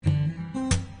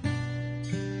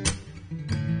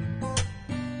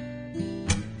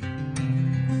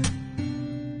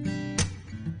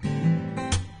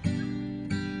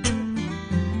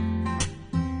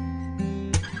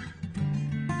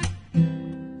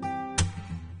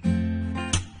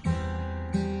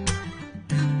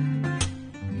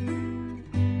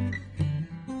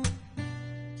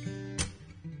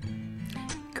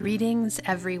Greetings,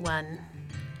 everyone.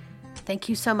 Thank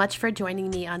you so much for joining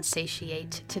me on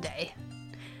Satiate today.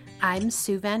 I'm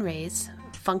Sue Van Raes,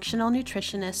 functional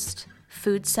nutritionist,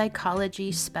 food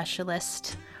psychology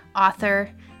specialist,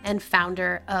 author, and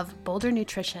founder of Boulder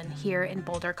Nutrition here in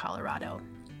Boulder, Colorado.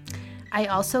 I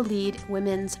also lead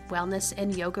women's wellness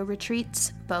and yoga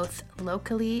retreats, both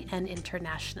locally and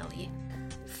internationally.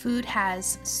 Food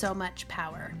has so much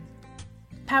power.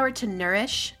 Power to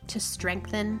nourish, to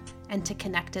strengthen, and to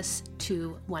connect us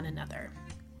to one another.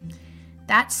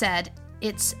 That said,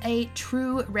 it's a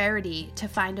true rarity to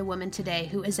find a woman today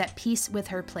who is at peace with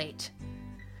her plate,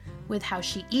 with how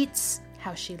she eats,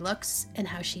 how she looks, and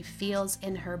how she feels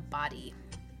in her body.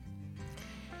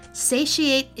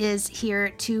 Satiate is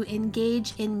here to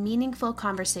engage in meaningful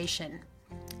conversation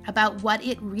about what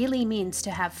it really means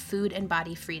to have food and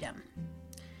body freedom,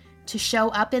 to show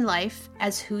up in life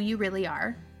as who you really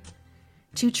are,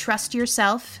 to trust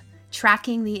yourself,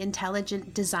 tracking the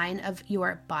intelligent design of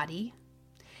your body,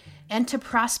 and to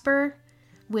prosper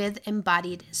with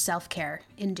embodied self-care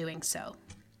in doing so.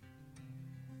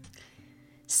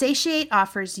 Satiate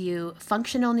offers you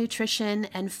functional nutrition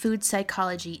and food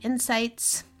psychology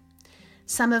insights,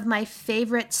 some of my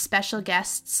favorite special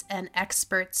guests and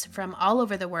experts from all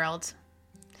over the world,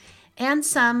 and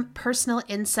some personal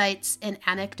insights and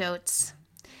anecdotes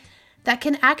that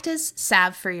can act as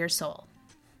salve for your soul.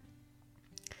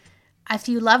 If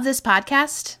you love this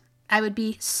podcast, I would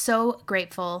be so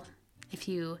grateful if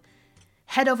you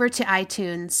head over to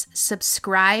iTunes,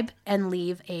 subscribe, and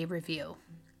leave a review.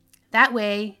 That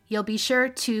way, you'll be sure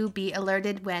to be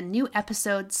alerted when new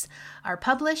episodes are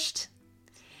published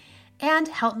and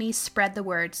help me spread the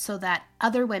word so that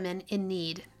other women in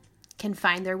need can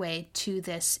find their way to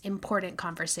this important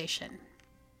conversation.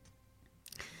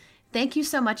 Thank you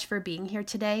so much for being here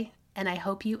today, and I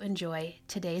hope you enjoy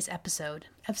today's episode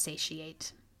of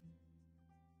Satiate.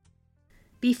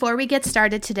 Before we get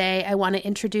started today, I want to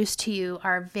introduce to you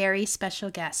our very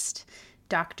special guest,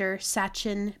 Dr.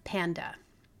 Sachin Panda.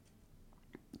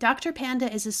 Dr.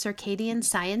 Panda is a circadian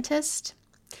scientist,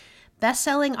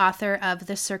 best-selling author of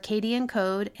The Circadian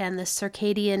Code and The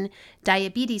Circadian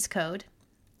Diabetes Code,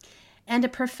 and a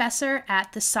professor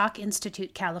at the Salk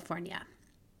Institute, California.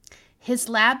 His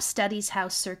lab studies how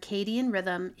circadian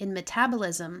rhythm in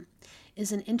metabolism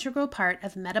is an integral part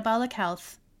of metabolic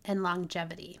health and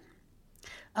longevity.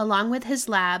 Along with his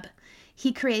lab,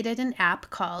 he created an app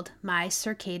called My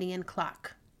Circadian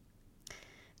Clock.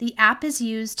 The app is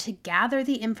used to gather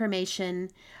the information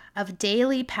of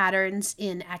daily patterns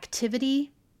in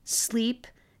activity, sleep,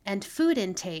 and food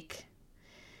intake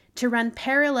to run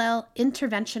parallel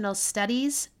interventional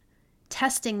studies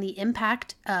testing the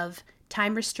impact of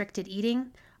time-restricted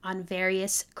eating on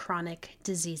various chronic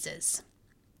diseases.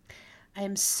 I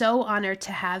am so honored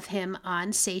to have him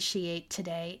on Satiate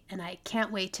today, and I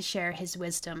can't wait to share his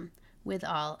wisdom with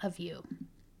all of you.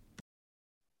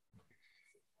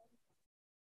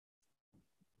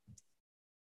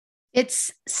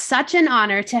 It's such an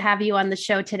honor to have you on the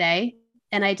show today,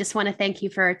 and I just want to thank you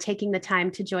for taking the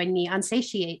time to join me on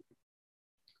Satiate.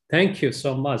 Thank you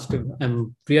so much.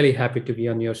 I'm really happy to be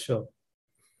on your show.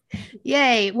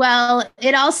 Yay. Well,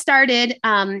 it all started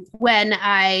when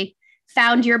I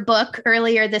found your book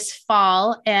earlier this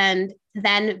fall, and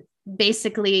then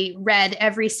basically read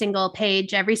every single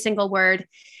page, every single word,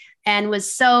 and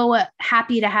was so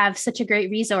happy to have such a great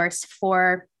resource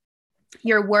for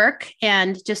your work.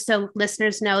 And just so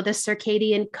listeners know, The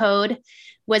Circadian Code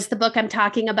was the book I'm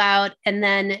talking about. And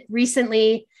then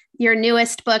recently, your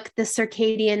newest book, The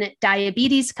Circadian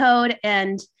Diabetes Code.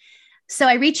 And so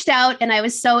I reached out and I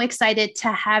was so excited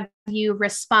to have you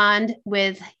respond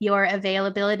with your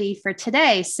availability for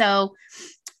today. So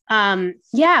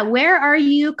where are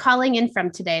you calling in from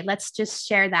today? Let's just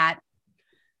share that.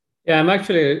 Yeah, I'm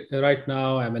actually right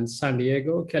now, I'm in San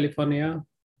Diego, California.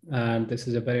 And this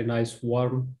is a very nice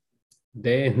warm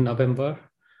day in November.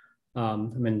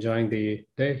 I'm enjoying the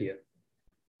day here.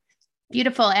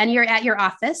 Beautiful. And you're at your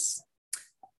office?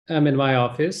 I'm in my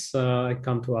office. I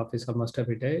come to office almost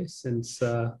every day since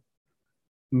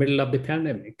middle of the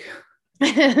pandemic.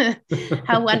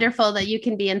 How wonderful that you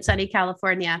can be in sunny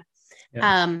California.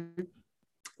 Yeah.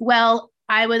 Well,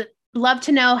 I would love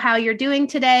to know how you're doing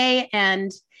today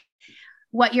and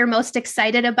what you're most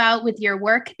excited about with your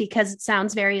work, because it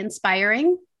sounds very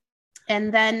inspiring.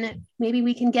 And then maybe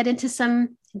we can get into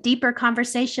some deeper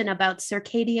conversation about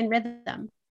circadian rhythm.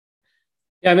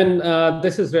 Yeah, I mean,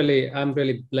 I'm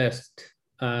really blessed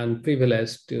and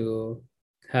privileged to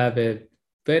have a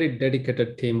very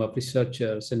dedicated team of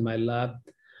researchers in my lab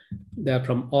They're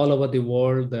from all over the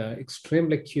world. They're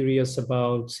extremely curious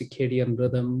about circadian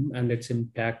rhythm and its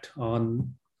impact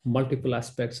on multiple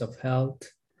aspects of health.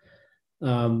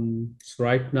 So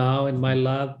right now in my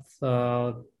lab,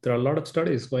 there are a lot of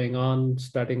studies going on,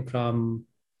 starting from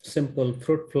simple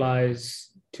fruit flies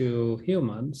to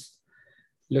humans,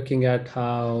 looking at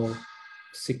how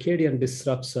circadian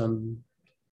disruption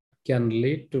can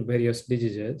lead to various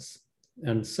diseases.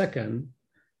 And second,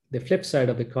 the flip side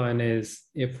of the coin is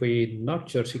if we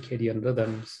nurture circadian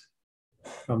rhythms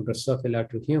from Drosophila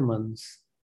to humans,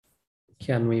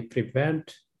 can we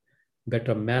prevent,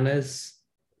 better manage,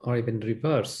 or even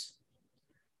reverse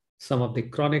some of the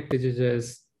chronic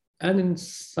diseases and in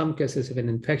some cases even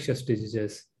infectious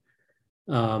diseases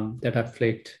that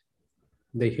afflict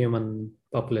the human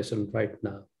population right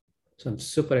now. So I'm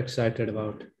super excited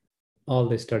about all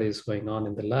the studies going on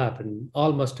in the lab, and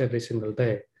almost every single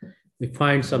day we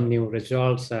find some new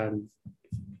results and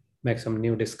make some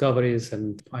new discoveries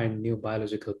and find new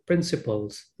biological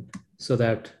principles so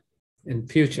that in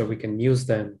future we can use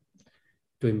them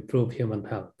to improve human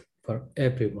health for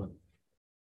everyone.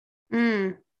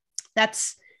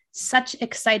 That's such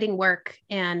exciting work.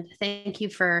 And thank you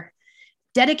for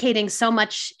dedicating so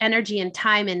much energy and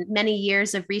time and many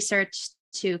years of research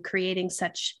to creating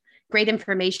such great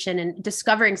information and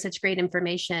discovering such great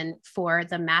information for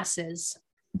the masses.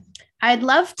 I'd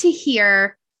love to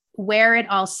hear where it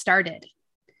all started.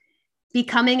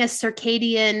 Becoming a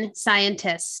circadian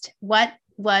scientist, what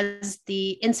was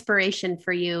the inspiration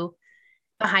for you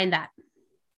behind that?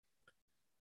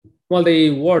 Well, the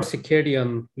word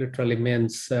circadian literally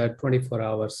means 24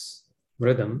 hours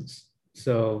rhythms.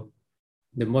 So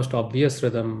the most obvious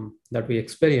rhythm that we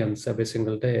experience every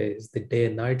single day is the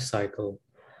day-night cycle.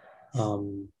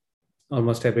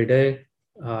 Almost every day,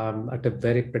 at a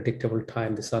very predictable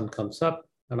time, the sun comes up,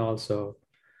 and also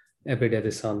every day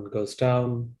the sun goes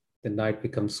down, the night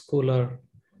becomes cooler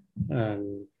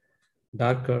and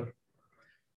darker.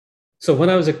 So when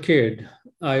I was a kid,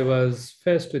 I was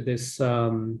faced with this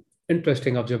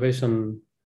interesting observation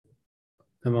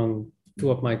among two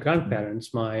of my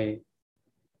grandparents. My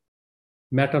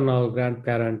maternal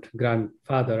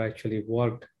grandfather actually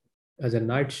worked as a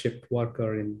night shift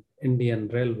worker in Indian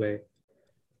Railway.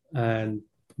 And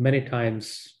many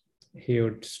times he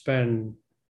would spend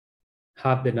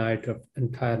half the night or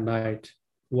entire night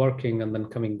working and then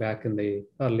coming back in the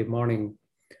early morning.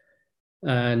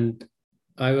 And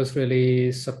I was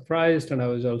really surprised, and I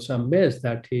was also amazed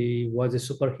that he was a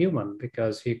superhuman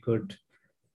because he could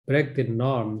break the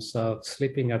norms of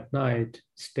sleeping at night,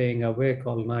 staying awake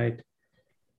all night,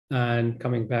 and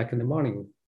coming back in the morning.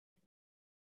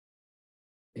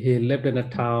 He lived in a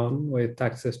town with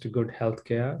access to good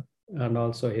healthcare, and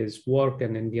also his work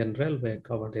in Indian Railway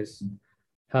covered his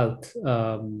health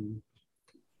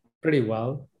pretty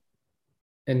well.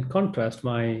 In contrast,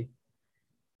 my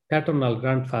paternal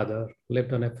grandfather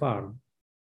lived on a farm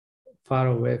far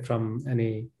away from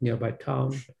any nearby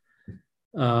town.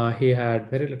 He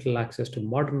had very little access to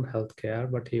modern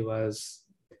healthcare, but he was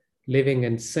living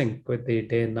in sync with the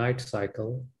day-night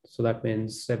cycle. So that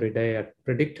means every day at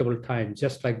predictable time,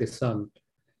 just like the sun,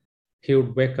 he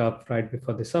would wake up right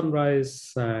before the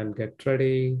sunrise and get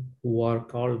ready,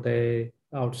 work all day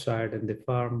outside in the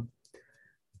farm,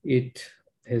 eat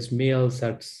his meals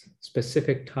at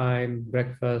specific time,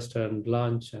 breakfast and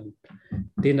lunch and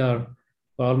dinner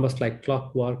were almost like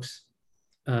clockworks,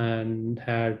 and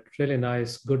had really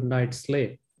nice good night's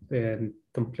sleep in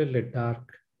completely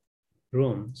dark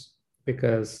rooms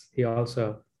because he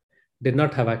also did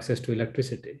not have access to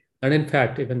electricity. And in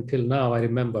fact, even till now, I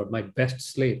remember my best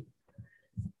sleep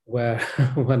where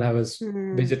when I was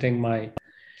visiting my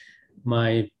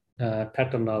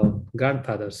paternal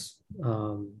grandfather's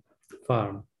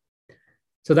farm.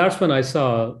 So that's when I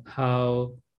saw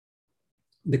how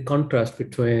the contrast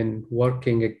between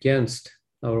working against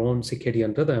our own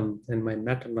circadian rhythm in my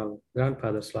maternal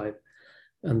grandfather's life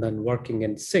and then working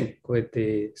in sync with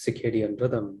the circadian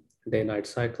rhythm, day-night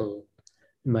cycle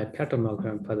in my paternal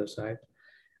grandfather's side.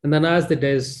 And then as the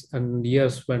days and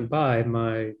years went by,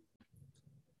 my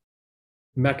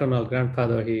maternal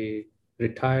grandfather, he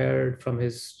retired from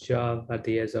his job at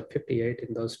the age of 58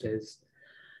 in those days.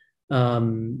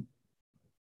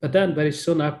 But then very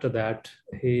soon after that,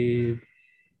 he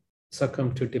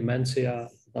succumbed to dementia,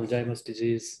 Alzheimer's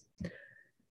disease.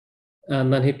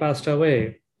 And then he passed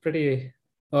away pretty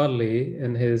early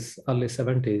in his early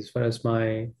 70s, whereas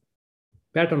my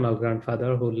paternal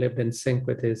grandfather, who lived in sync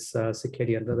with his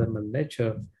circadian rhythm and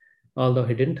nature, although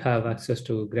he didn't have access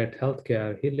to great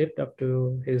healthcare, he lived up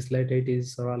to his late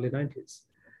 80s or early 90s.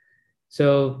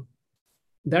 So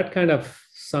that kind of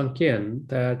sunk in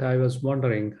that I was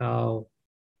wondering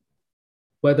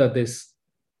whether this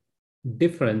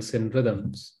difference in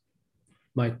rhythms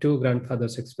my two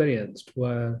grandfathers experienced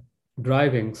were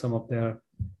driving some of their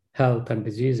health and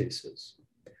disease issues.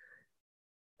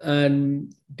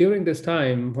 And during this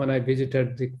time, when I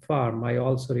visited the farm, I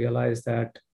also realized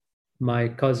that my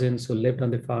cousins who lived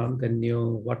on the farm, they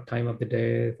knew what time of the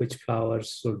day, which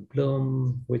flowers should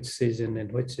bloom, which season,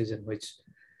 which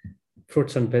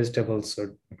fruits and vegetables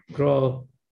should grow.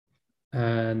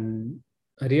 And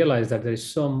I realized that there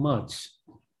is so much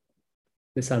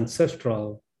this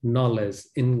ancestral knowledge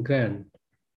ingrained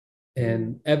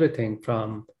in everything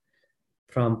from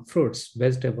fruits,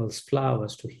 vegetables,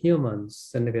 flowers to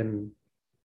humans, and even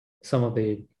some of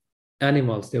the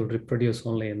animals, they would reproduce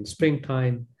only in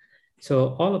springtime.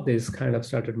 So all of this kind of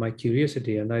started my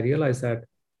curiosity. And I realized that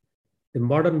the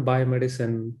modern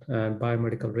biomedicine and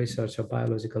biomedical research or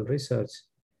biological research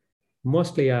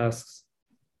mostly asks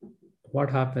what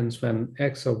happens when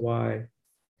X or Y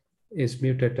is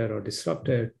mutated or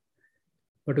disrupted,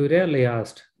 but we rarely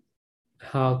asked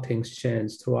how things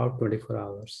change throughout 24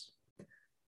 hours.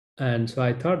 And so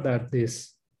I thought that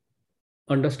this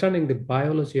understanding the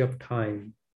biology of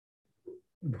time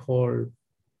would hold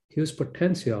huge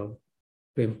potential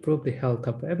to improve the health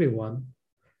of everyone,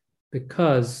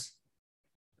 because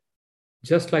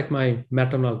just like my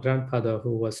maternal grandfather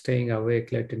who was staying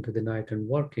awake late into the night and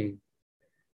working,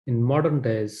 in modern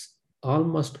days,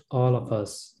 almost all of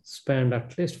us spend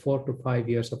at least 4 to 5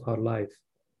 years of our life.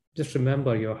 Just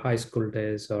remember your high school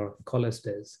days or college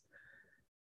days.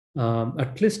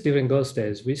 At least during those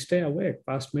days, we stay awake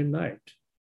past midnight,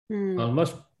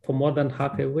 almost for more than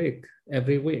half a week,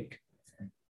 every week,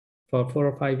 for 4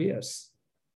 or 5 years.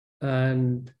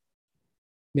 And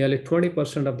nearly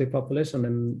 20% of the population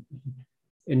in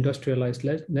industrialized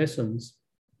nations,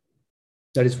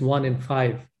 that is 1 in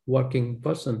 5 working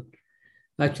person,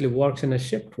 actually works in a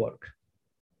shift work.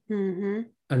 Mm-hmm.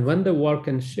 And when they work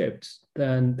in shifts,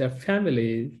 then their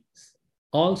families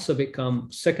also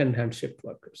become second-hand shift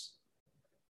workers,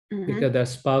 because their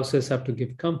spouses have to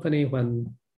give company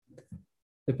when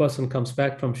the person comes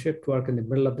back from shift work in the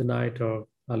middle of the night or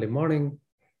early morning.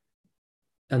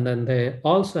 And then they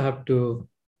also have to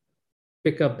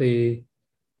pick up the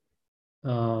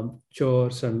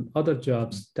chores and other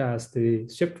jobs, tasks the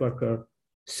shift worker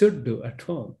should do at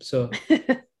home. So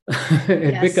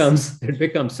it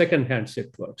becomes second-hand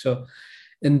shift work. So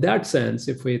in that sense,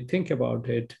 if we think about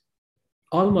it,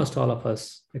 almost all of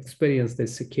us experience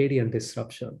this circadian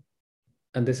disruption,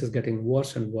 and this is getting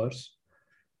worse and worse.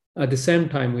 At the same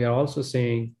time, we are also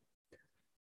seeing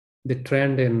the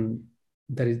trend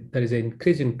there is an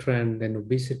increasing trend in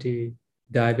obesity,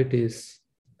 diabetes,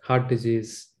 heart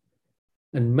disease,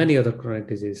 and many other chronic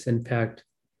diseases. In fact,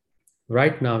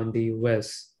 right now in the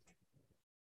US,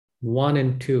 1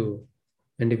 in 2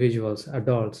 individuals,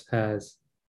 adults, has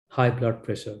high blood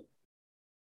pressure.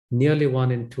 Nearly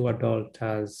 1 in 2 adults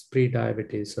has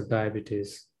pre-diabetes or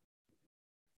diabetes.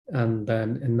 And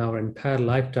then in our entire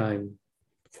lifetime,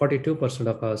 42%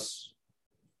 of us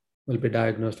will be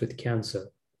diagnosed with cancer.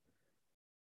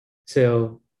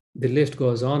 So the list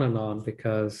goes on,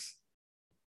 because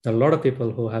there are a lot of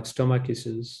people who have stomach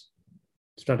issues,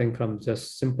 starting from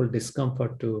just simple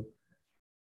discomfort to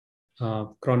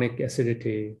chronic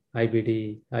acidity,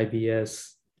 IBD,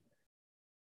 IBS.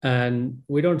 And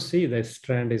we don't see this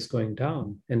trend is going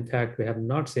down. In fact, we have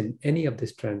not seen any of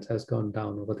these trends has gone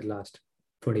down over the last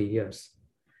 20 years.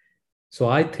 So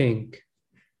I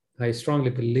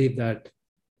strongly believe that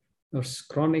our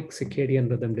chronic circadian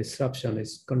rhythm disruption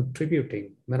is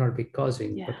contributing, may not be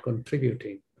causing, but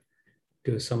contributing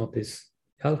to some of these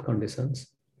health conditions.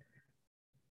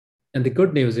 And the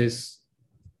good news is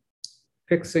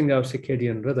fixing our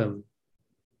circadian rhythm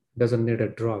doesn't need a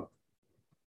drug.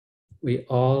 We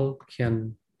all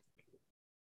can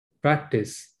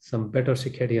practice some better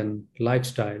circadian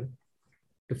lifestyle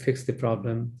to fix the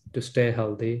problem, to stay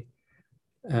healthy.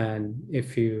 And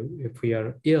if we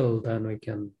are ill, then we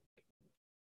can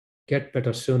get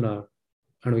better sooner,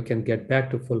 and we can get back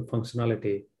to full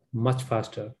functionality much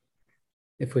faster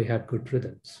if we have good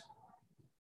rhythms.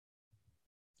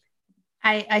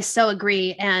 I so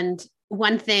agree. And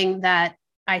one thing that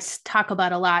I talk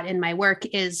about a lot in my work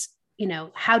is,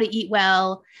 how to eat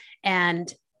well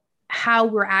and how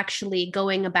we're actually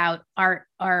going about our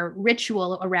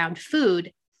ritual around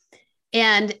food.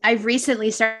 And I've recently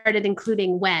started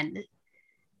including when.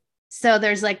 So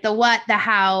there's like the what, the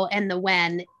how, and the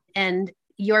when. And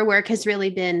your work has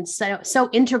really been so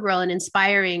integral and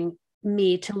inspiring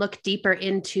me to look deeper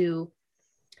into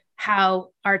how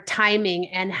our timing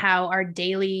and how our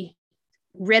daily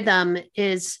rhythm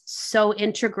is so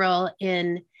integral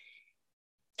in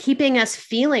keeping us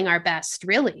feeling our best,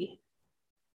 really.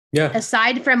 Yeah.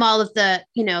 Aside from all of the,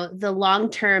 the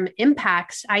long-term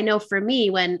impacts, I know for me,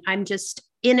 when I'm just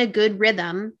in a good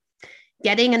rhythm,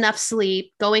 getting enough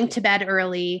sleep, going to bed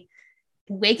early,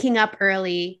 waking up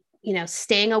early,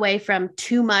 staying away from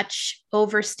too much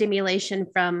overstimulation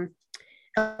from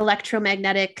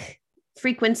electromagnetic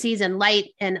frequencies and light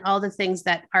and all the things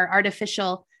that are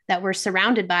artificial that we're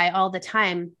surrounded by all the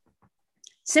time.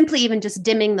 Simply even just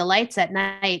dimming the lights at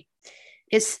night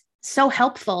is so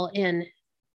helpful in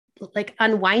like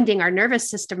unwinding our nervous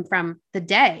system from the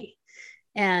day.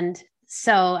 And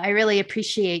so I really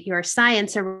appreciate your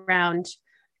science around,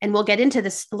 and we'll get into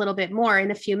this a little bit more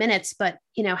in a few minutes, but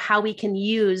how we can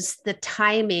use the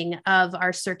timing of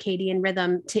our circadian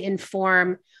rhythm to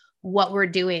inform what we're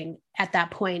doing at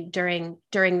that point during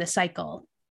the cycle.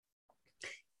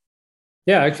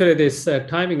 Yeah, actually, this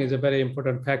timing is a very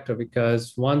important factor,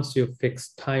 because once you fix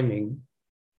timing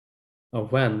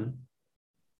of when,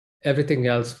 everything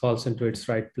else falls into its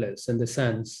right place. In the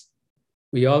sense,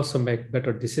 we also make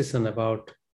better decision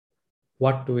about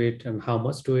what to eat and how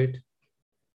much to eat.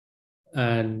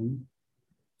 And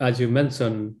as you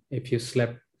mentioned,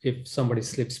 if somebody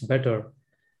sleeps better,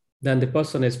 then the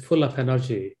person is full of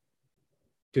energy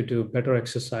to do better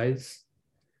exercise,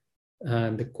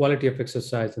 and the quality of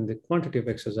exercise and the quantity of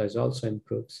exercise also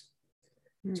improves.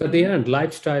 Mm-hmm. So at the end,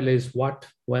 lifestyle is what,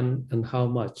 when, and how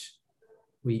much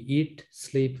we eat,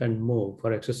 sleep, and move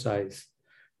for exercise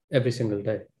every single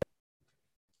day.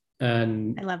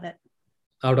 And I love it.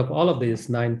 Out of all of these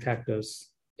 9 factors,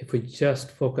 if we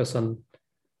just focus on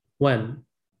when,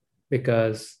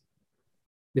 because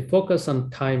the focus on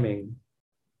timing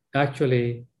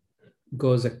actually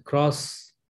goes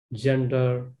across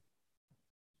gender,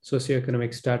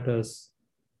 socioeconomic status,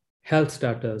 health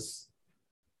status,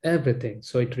 everything.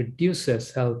 So it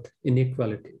reduces health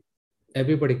inequality.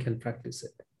 Everybody can practice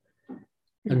it.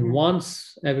 Mm-hmm. And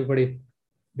once everybody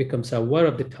becomes aware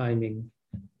of the timing,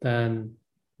 then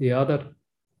the other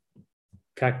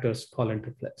factors fall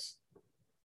into place.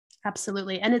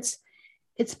 Absolutely. And it's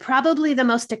probably the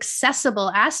most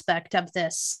accessible aspect of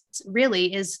this,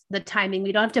 really, is the timing.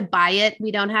 We don't have to buy it.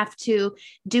 We don't have to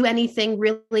do anything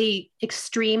really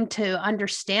extreme to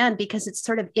understand, because it's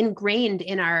sort of ingrained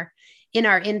in our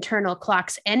internal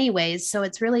clocks anyways. So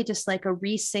it's really just like a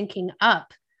resyncing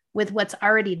up with what's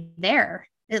already there.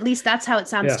 At least that's how it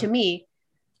sounds to me.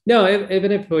 No,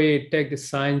 even if we take the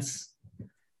science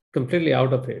completely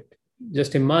out of it,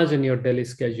 just imagine your daily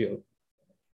schedule.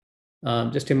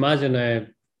 Just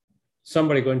imagine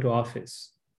somebody going to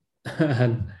just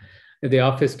and if the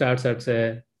office starts at,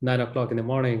 say, 9 o'clock in the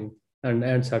morning and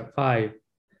ends at 5,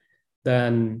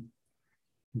 then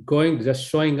just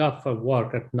showing up for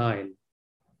work at 9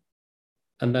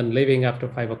 and then leaving after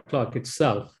 5 o'clock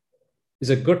itself is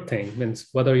a good thing. Means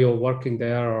whether you're working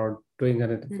there or doing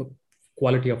a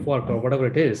quality of work or whatever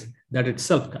it is, that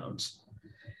itself counts.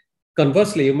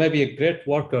 Conversely, you may be a great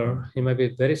worker, you may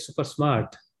be very super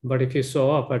smart, but if you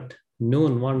show up at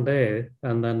noon one day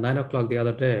and then 9 o'clock the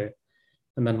other day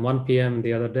and then 1 p.m.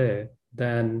 the other day,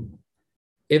 then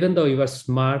even though you are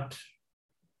smart,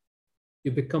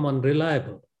 you become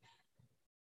unreliable.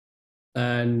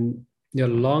 And your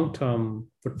long-term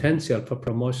potential for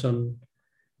promotion,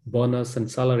 bonus, and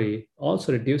salary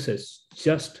also reduces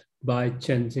just by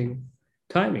changing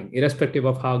timing, irrespective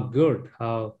of how good,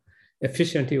 how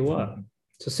efficient you are.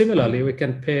 So similarly, we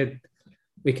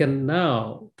can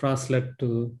now translate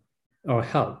to our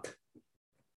health.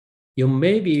 You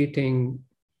may be eating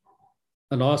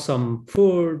an awesome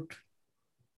food,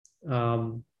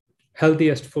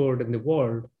 healthiest food in the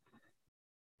world,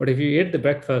 but if you eat the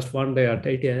breakfast one day at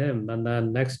 8 a.m. and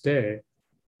then next day,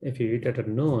 if you eat it at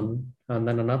noon, and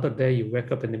then another day you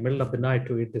wake up in the middle of the night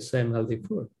to eat the same healthy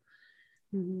food,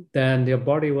 then your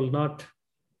body will not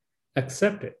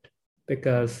accept it,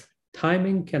 because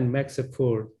timing can make a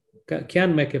food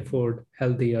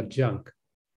healthy or junk.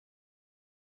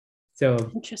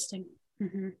 So interesting.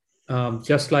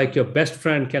 Just like your best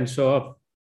friend can show up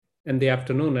in the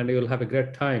afternoon and you'll have a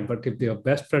great time, but if your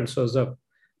best friend shows up,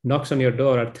 knocks on your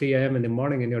door at 3 a.m. in the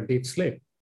morning in your deep sleep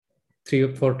 3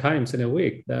 or 4 times in a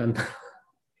week, then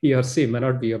he or she may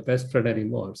not be your best friend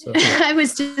anymore. So I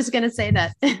was just going to say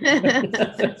that.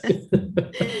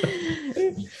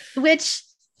 Which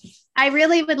I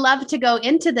really would love to go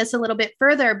into this a little bit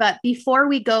further, but before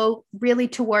we go really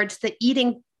towards the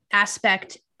eating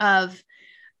aspect of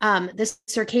the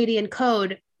circadian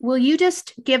code, will you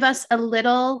just give us a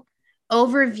little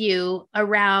overview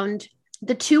around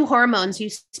the 2 hormones you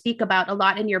speak about a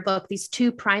lot in your book, these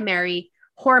 2 primary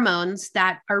hormones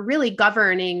that are really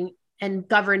governing and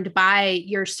governed by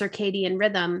your circadian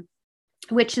rhythm,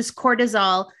 which is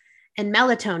cortisol and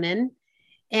melatonin,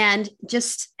 and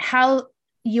just how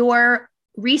your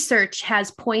research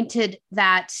has pointed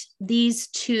that these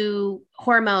two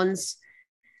hormones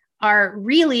are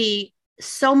really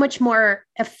so much more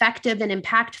effective and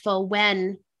impactful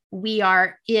when we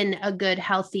are in a good,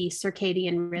 healthy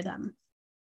circadian rhythm.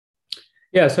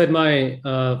 Yeah, so in my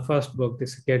first book, The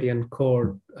Circadian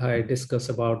Code, I discuss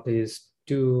about these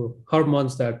two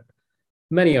hormones that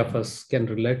many of us can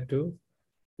relate to,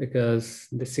 because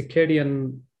the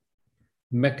circadian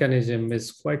mechanism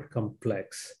is quite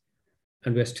complex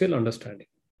and we're still understanding.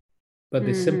 But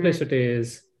the simplicity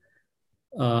is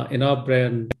in our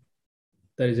brain,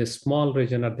 there is a small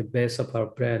region at the base of our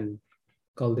brain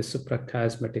called the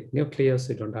suprachiasmatic nucleus.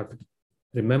 You don't have to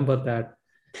remember that.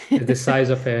 It's the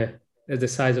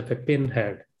size of a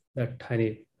pinhead, that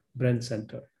tiny brain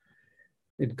center.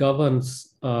 It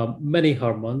governs many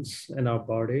hormones in our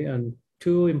body, and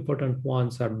two important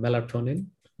ones are melatonin,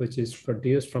 which is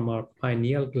produced from our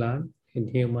pineal gland. In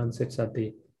humans, it's at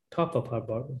the top of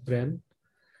our brain.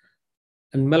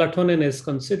 And melatonin is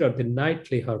considered the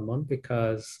nightly hormone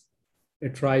because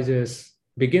it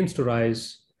begins to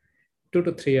rise 2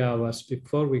 to 3 hours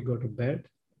before we go to bed.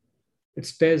 It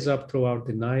stays up throughout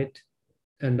the night.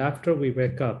 And after we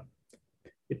wake up,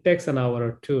 it takes an hour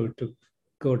or two to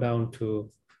go down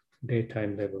to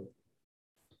daytime level.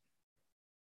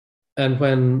 And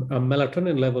when our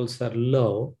melatonin levels are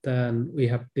low, then we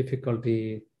have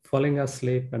difficulty falling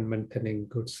asleep and maintaining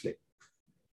good sleep.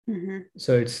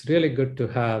 So it's really good to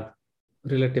have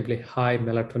relatively high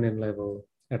melatonin level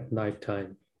at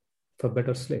nighttime for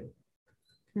better sleep.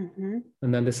 And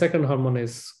then the second hormone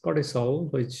is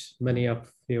cortisol, which many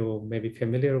of you may be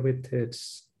familiar with.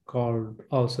 It's called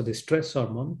also the stress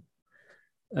hormone.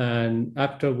 And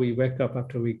after we wake up,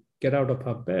 after we get out of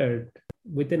our bed,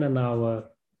 within an hour,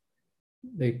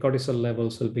 the cortisol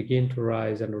levels will begin to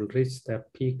rise and will reach their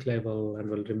peak level and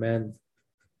will remain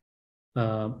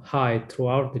high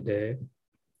throughout the day.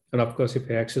 And of course, if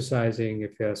you're exercising,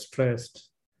 if you're stressed,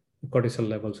 cortisol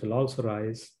levels will also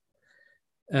rise.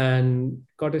 And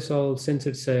cortisol, since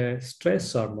it's a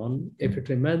stress hormone, if it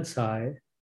remains high,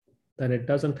 then it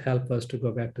doesn't help us to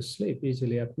go back to sleep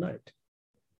easily at night.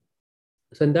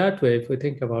 So in that way, if we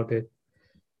think about it,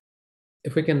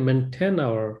 if we can maintain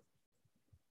our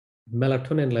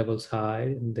melatonin levels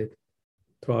high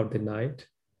throughout the night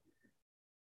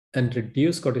and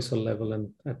reduce cortisol level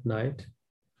at night,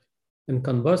 and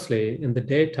conversely, in the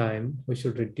daytime, we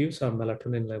should reduce our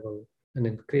melatonin level and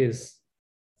increase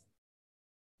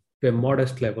to a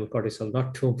modest level cortisol,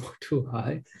 not too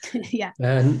high. Yeah.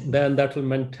 And then that will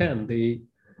maintain the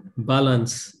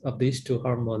balance of these two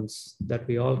hormones that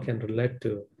we all can relate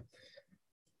to.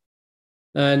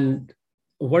 And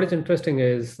what is interesting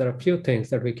is there are a few things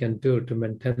that we can do to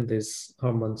maintain these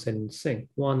hormones in sync.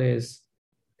 One is,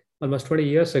 almost 20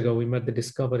 years ago, we made the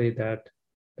discovery that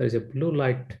there is a blue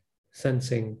light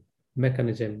sensing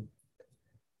mechanism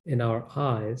in our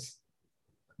eyes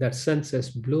that senses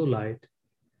blue light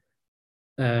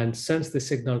and sends the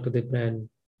signal to the brain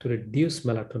to reduce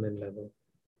melatonin level.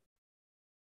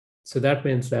 So that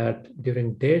means that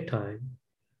during daytime,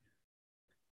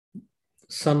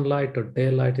 sunlight or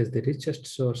daylight is the richest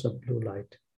source of blue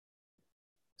light.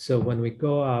 So when we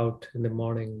go out in the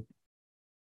morning,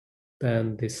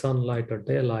 then the sunlight or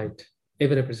daylight,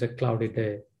 even if it's a cloudy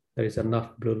day, there is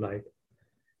enough blue light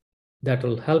that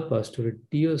will help us to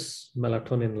reduce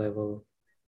melatonin level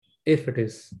if it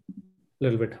is a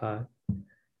little bit high.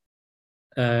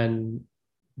 And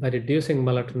by reducing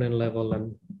melatonin level,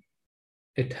 and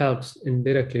it helps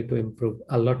indirectly to improve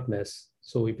alertness.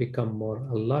 So we become more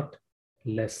alert,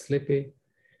 less sleepy,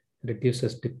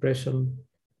 reduces depression.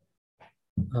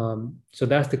 So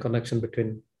that's the connection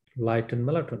between light and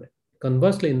melatonin.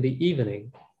 Conversely, in the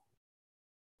evening,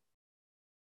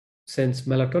 since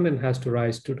melatonin has to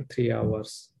rise 2 to 3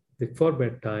 hours before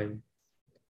bedtime,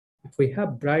 if we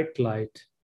have bright light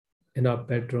in our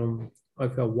bedroom, or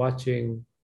if you're watching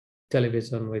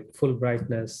television with full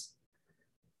brightness,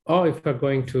 or if you're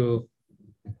going to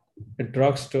a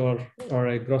drugstore or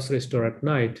a grocery store at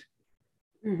night,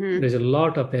 there's a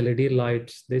lot of LED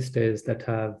lights these days that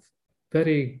have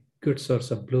very good source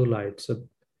of blue light. So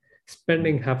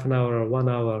spending half an hour or 1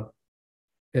 hour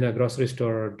in a grocery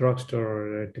store or a drugstore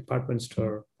or a department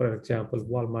store, for example,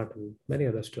 Walmart and many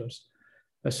other stores,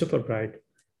 are super bright.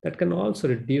 That can also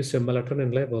reduce your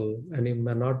melatonin level and you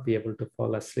may not be able to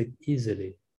fall asleep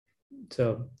easily.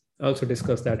 So I also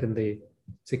discussed that in the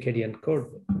Circadian Code.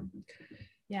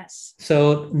 Yes.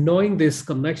 So knowing this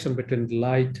connection between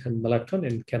light and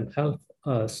melatonin can help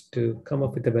us to come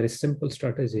up with a very simple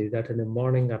strategy that in the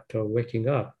morning after waking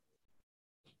up,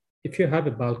 if you have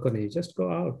a balcony, just go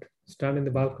out, stand in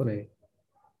the balcony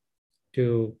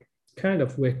to kind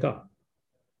of wake up.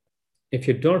 If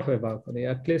you don't have a balcony,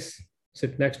 at least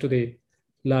sit next to the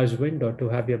large window to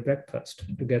have your breakfast,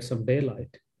 to get some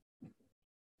daylight.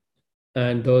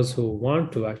 And those who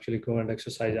want to actually go and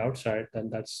exercise outside, then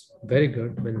that's very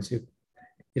good. Means you,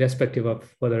 irrespective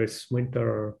of whether it's winter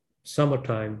or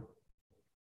summertime,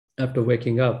 after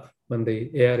waking up, when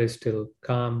the air is still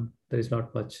calm, there is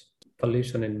not much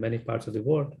pollution in many parts of the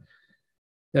world,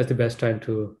 that's the best time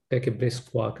to take a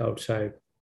brisk walk outside,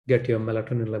 get your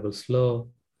melatonin levels low,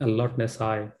 alertness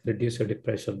high, reduce your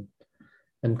depression.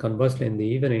 And conversely, in the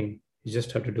evening, you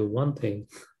just have to do one thing: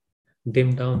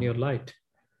 dim down your light,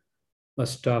 or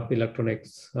stop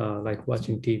electronics like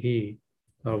watching TV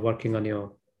or working on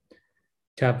your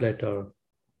tablet or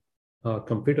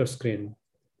computer screen,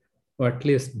 or at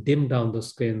least dim down the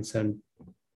screens and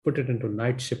put it into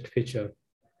night shift feature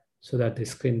so that the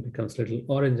screen becomes a little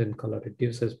orange in color,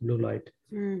 reduces blue light,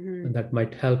 and that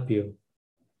might help you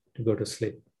to go to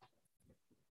sleep.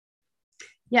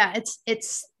 Yeah,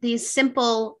 it's these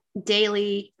simple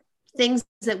daily things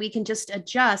that we can just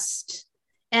adjust.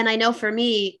 And I know for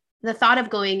me, the thought of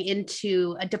going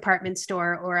into a department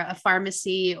store or a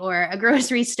pharmacy or a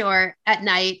grocery store at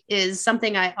night is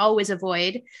something I always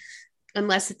avoid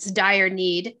unless it's dire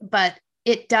need, but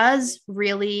it does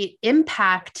really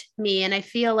impact me. And I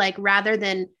feel like rather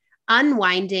than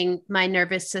unwinding my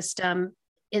nervous system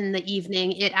in the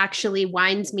evening, it actually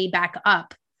winds me back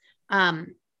up.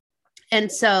 And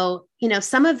so, you know,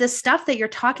 some of this stuff that you're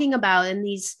talking about in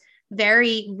these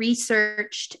very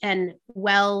researched and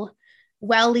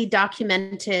welly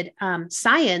documented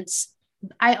science,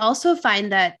 I also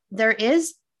find that there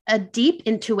is a deep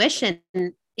intuition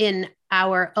in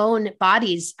our own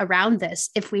bodies around this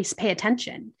if we pay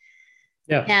attention.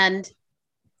 Yeah. And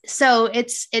so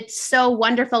it's so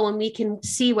wonderful when we can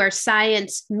see where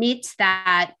science meets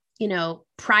that, you know,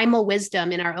 primal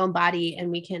wisdom in our own body, and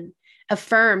we can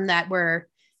affirm that we're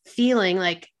feeling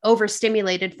like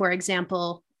overstimulated, for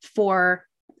example, for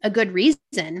a good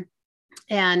reason.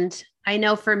 And I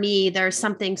know for me, there's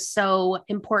something so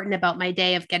important about my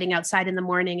day of getting outside in the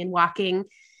morning and walking.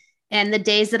 And the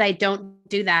days that I don't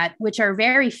do that, which are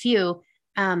very few,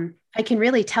 I can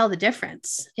really tell the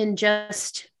difference in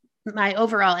just my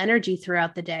overall energy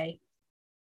throughout the day.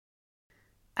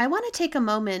 I want to take a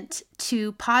moment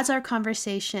to pause our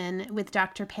conversation with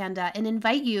Dr. Panda and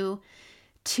invite you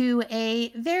to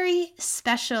a very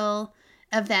special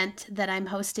event that I'm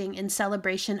hosting in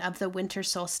celebration of the winter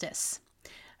solstice,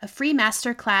 a free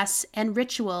masterclass and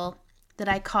ritual that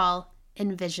I call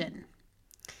Envision,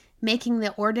 making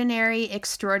the ordinary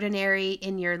extraordinary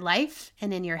in your life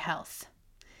and in your health.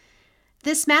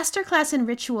 This masterclass and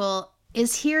ritual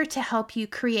is here to help you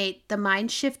create the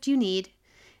mind shift you need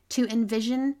to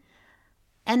envision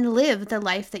and live the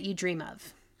life that you dream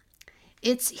of.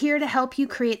 It's here to help you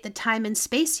create the time and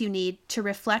space you need to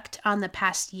reflect on the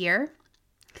past year.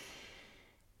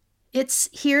 It's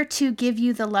here to give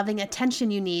you the loving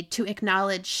attention you need to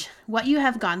acknowledge what you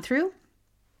have gone through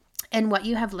and what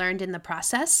you have learned in the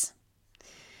process,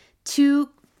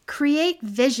 to create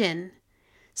vision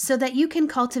so that you can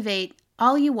cultivate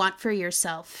all you want for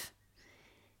yourself,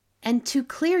 and to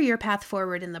clear your path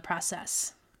forward in the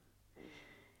process.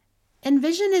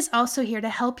 Envision is also here to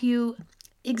help you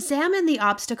examine the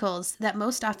obstacles that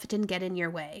most often get in your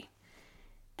way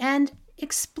and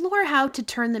explore how to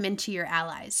turn them into your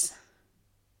allies.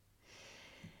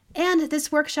 And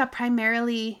this workshop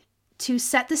primarily to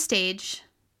set the stage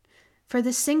for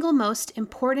the single most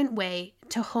important way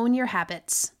to hone your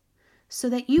habits so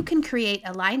that you can create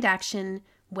aligned action,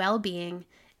 well-being,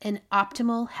 and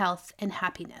optimal health and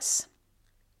happiness.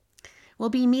 We'll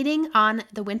be meeting on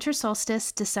the winter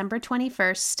solstice, December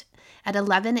 21st at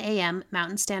 11 a.m.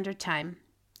 Mountain Standard Time.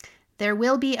 There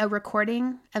will be a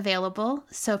recording available,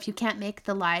 so if you can't make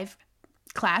the live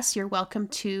class, you're welcome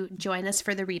to join us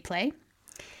for the replay.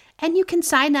 And you can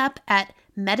sign up at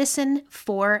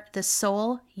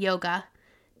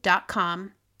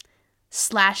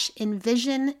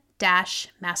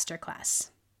medicineforthesoulyoga.com/envision-masterclass.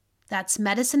 That's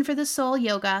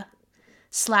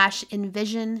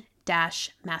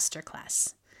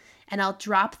medicineforthesoulyoga/envision-masterclass. And I'll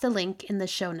drop the link in the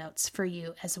show notes for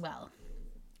you as well.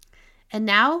 And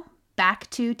now, back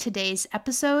to today's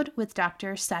episode with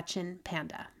Dr. Sachin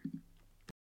Panda.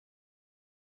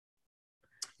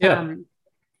 Yeah.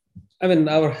 I mean,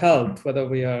 our health, whether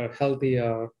we are healthy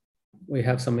or we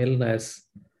have some illness,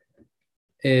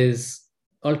 is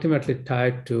ultimately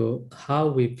tied to how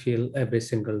we feel every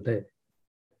single day.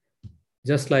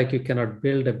 Just like you cannot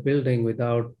build a building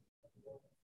without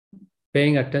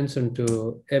paying attention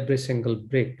to every single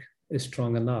brick is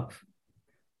strong enough.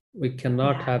 We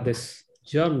cannot have this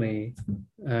journey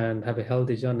and have a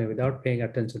healthy journey without paying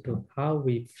attention to how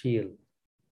we feel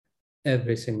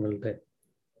every single day.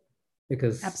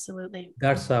 Because Absolutely.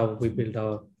 that's how we build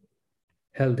our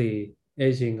healthy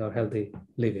aging or healthy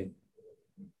living.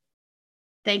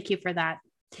 Thank you for that.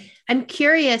 I'm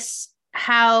curious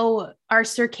how our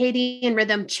circadian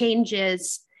rhythm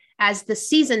changes as the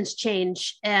seasons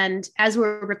change. And as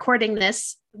we're recording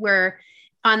this, we're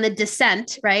on the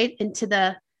descent, right, into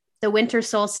the winter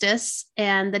solstice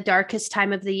and the darkest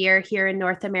time of the year here in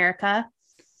North America.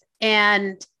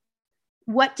 And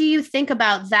what do you think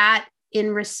about that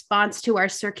in response to our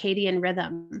circadian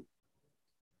rhythm?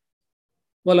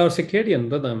 Well, our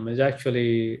circadian rhythm is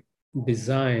actually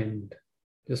designed,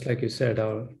 just like you said,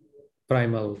 our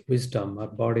primal wisdom, our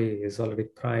body is already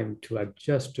primed to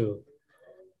adjust to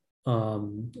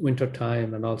winter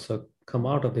time and also come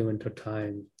out of the winter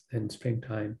time and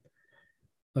springtime.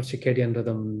 Our circadian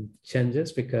rhythm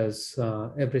changes because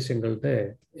every single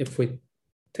day, if we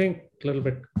think a little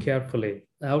bit carefully,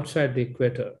 outside the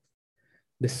equator,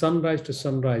 the sunrise to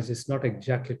sunrise is not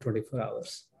exactly 24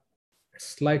 hours. It's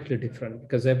slightly different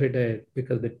because every day,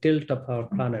 because the tilt of our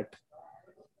planet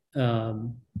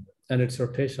and its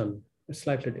rotation is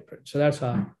slightly different. So that's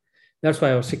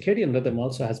why our circadian rhythm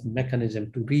also has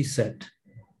mechanism to reset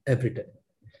every day.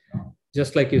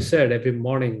 Just like you said, every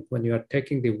morning when you are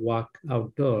taking the walk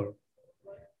outdoor,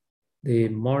 the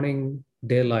morning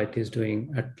daylight is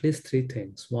doing at least three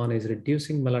things. One is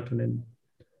reducing melatonin,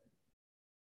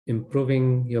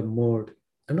 improving your mood,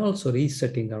 and also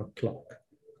resetting our clock.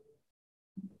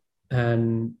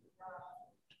 And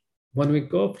when we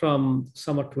go from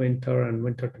summer to winter and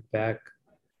winter to back,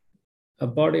 our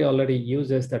body already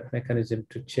uses that mechanism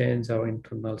to change our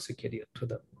internal circadian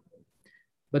rhythm.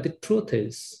 But the truth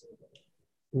is,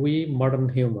 we modern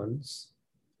humans,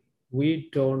 we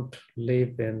don't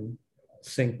live in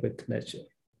sync with nature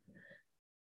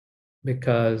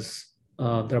because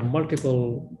there are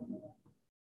multiple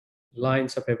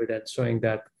lines of evidence showing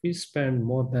that we spend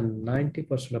more than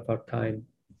 90% of our time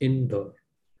indoor.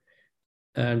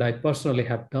 And I personally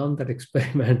have done that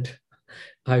experiment.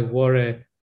 I wore a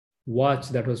watch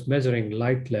that was measuring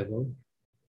light level.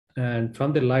 And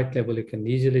from the light level, you can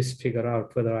easily figure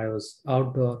out whether I was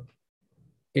outdoor,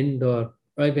 indoor,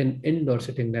 or even indoor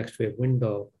sitting next to a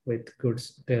window with good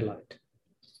daylight.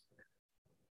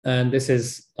 And this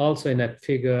is also in a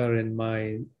figure in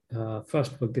my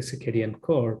first book, The Circadian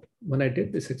Code. When I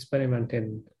did this experiment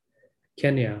in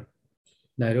Kenya,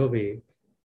 Nairobi,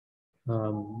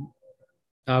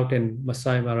 out in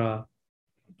Masai Mara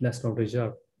National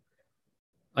Reserve,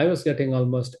 I was getting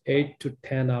almost 8 to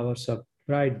 10 hours of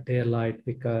bright daylight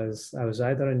because I was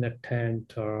either in a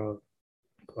tent or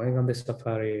going on the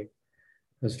safari. I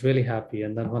was really happy.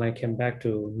 And then when I came back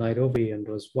to Nairobi and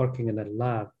was working in a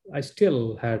lab, I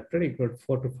still had pretty good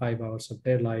 4 to 5 hours of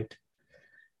daylight.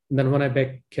 And then when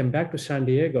I came back to San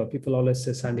Diego, people always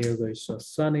say San Diego is so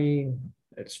sunny,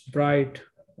 it's bright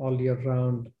all year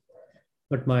round.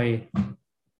 But my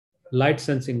light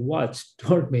sensing watch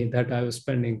told me that I was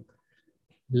spending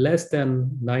less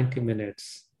than 90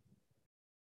 minutes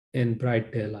in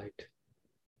bright daylight.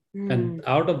 And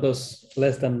out of those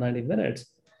less than 90 minutes,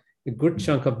 a good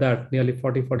chunk of that, nearly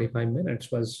 40, 45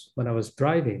 minutes, was when I was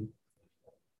driving.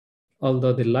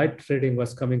 Although the light reading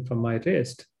was coming from my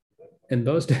wrist, in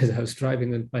those days I was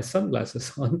driving with my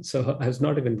sunglasses on, so I was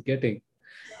not even getting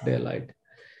daylight.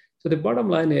 So the bottom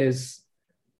line is,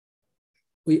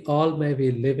 we all may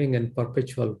be living in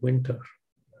perpetual winter.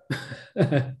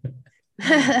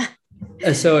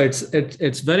 So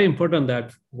it's very important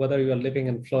that whether you are living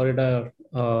in Florida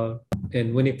or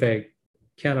in Winnipeg,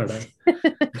 Canada,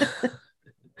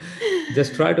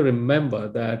 just try to remember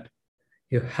that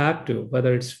you have to,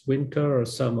 whether it's winter or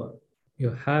summer,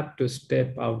 you have to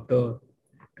step outdoor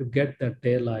to get that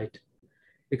daylight,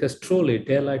 because truly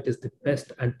daylight is the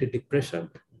best antidepressant,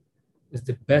 is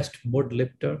the best mood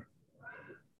lifter,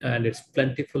 and it's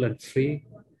plentiful and free.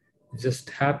 You just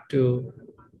have to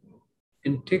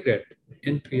integrate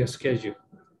into your schedule,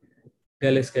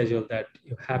 daily schedule, that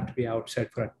you have to be outside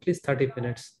for at least 30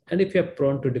 minutes. And if you're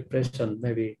prone to depression,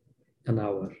 maybe an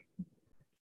hour.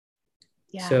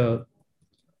 Yeah.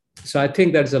 So I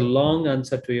think that's a long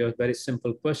answer to your very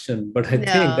simple question, but I think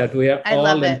that we are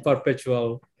all in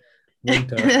perpetual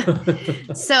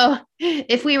winter. So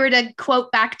if we were to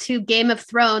quote back to Game of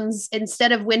Thrones,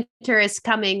 instead of winter is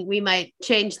coming, we might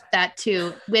change that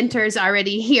to winter's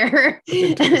already here.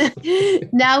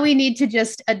 Now we need to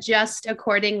just adjust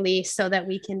accordingly so that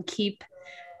we can keep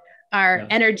our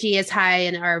energy as high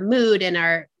and our mood and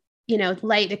our,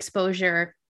 light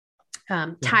exposure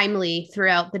timely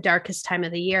throughout the darkest time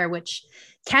of the year, which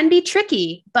can be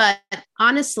tricky. But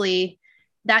honestly,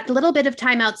 that little bit of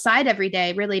time outside every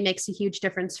day really makes a huge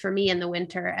difference for me in the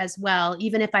winter as well,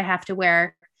 even if I have to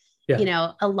wear,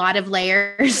 a lot of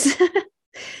layers.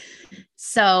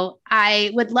 So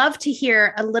I would love to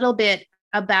hear a little bit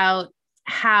about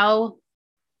how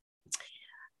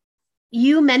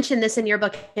you mentioned this in your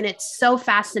book, and it's so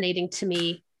fascinating to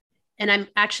me. And I'm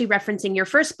actually referencing your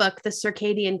first book, The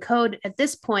Circadian Code. At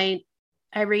this point,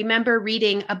 I remember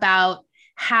reading about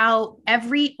how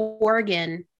every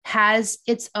organ has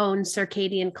its own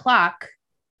circadian clock.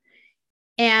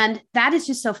 And that is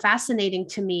just so fascinating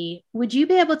to me. Would you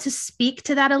be able to speak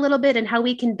to that a little bit and how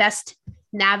we can best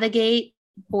navigate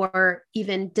or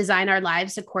even design our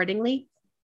lives accordingly?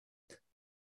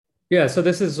 Yeah, so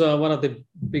this is one of the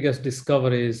biggest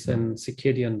discoveries in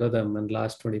circadian rhythm in the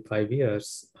last 25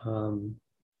 years.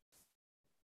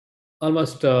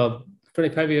 Almost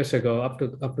 25 years ago, up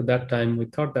to that time, we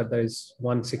thought that there is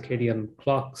one circadian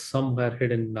clock somewhere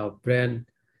hidden in our brain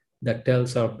that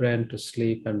tells our brain to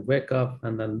sleep and wake up,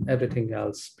 and then everything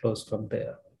else flows from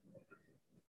there.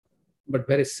 But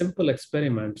very simple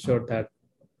experiment showed that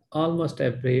almost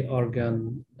every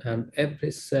organ and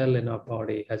every cell in our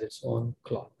body has its own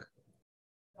clock.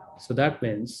 So that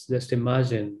means, just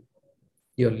imagine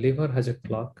your liver has a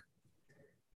clock,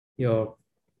 your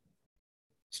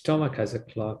stomach has a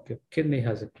clock, your kidney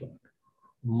has a clock,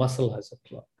 muscle has a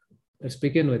clock. Let's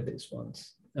begin with these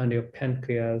ones. And your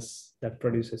pancreas that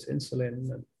produces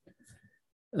insulin.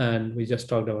 And we just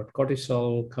talked about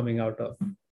cortisol coming out of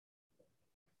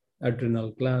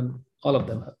adrenal gland. All of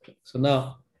them have clocks. So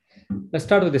now let's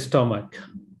start with the stomach.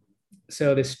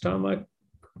 So the stomach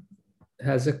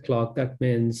has a clock. That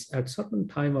means at certain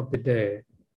time of the day.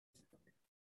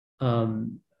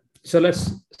 So let's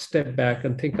step back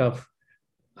and think of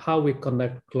how we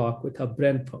connect clock with our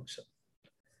brain function.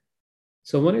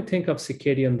 So when you think of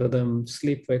circadian rhythm,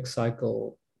 sleep-wake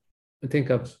cycle, you think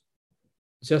of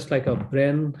just like our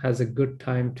brain has a good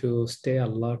time to stay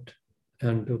alert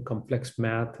and do complex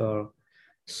math or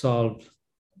solve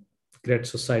great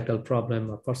societal problem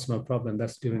or personal problem.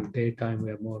 That's during daytime, we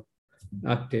are more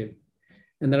active.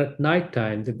 And then at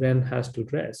nighttime, the brain has to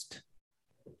rest.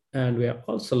 And we are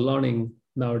also learning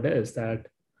nowadays that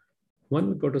when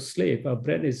we go to sleep, our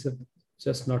brain is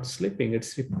just not sleeping,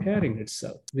 it's repairing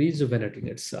itself, rejuvenating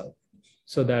itself,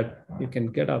 so that you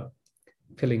can get up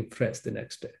feeling fresh the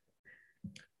next day.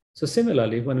 So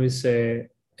similarly, when we say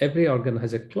every organ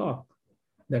has a clock,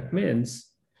 that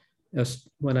means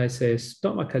when I say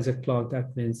stomach has a clock,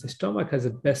 that means the stomach has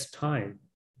the best time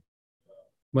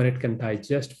when it can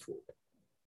digest food.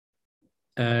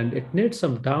 And it needs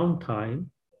some downtime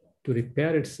to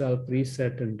repair itself,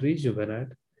 reset, and rejuvenate,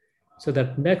 so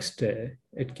that next day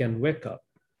it can wake up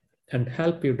and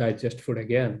help you digest food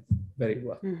again very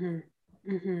well. Mm-hmm.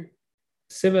 Mm-hmm.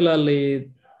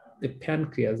 Similarly, the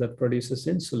pancreas that produces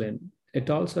insulin, it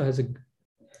also has a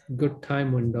good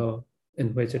time window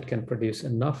in which it can produce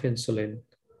enough insulin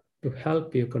to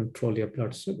help you control your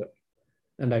blood sugar.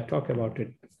 And I talk about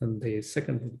it in the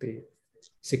second book, the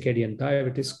Circadian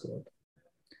Diabetes Code.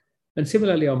 And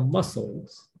similarly, our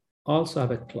muscles also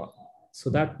have a clock. So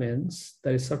that means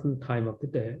there is a certain time of the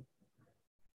day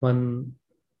when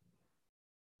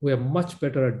we are much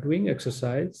better at doing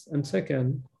exercise. And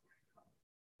second,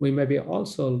 we may be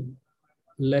also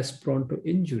less prone to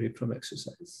injury from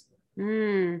exercise.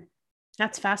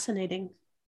 That's fascinating.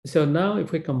 So now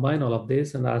if we combine all of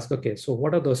this and ask, okay, so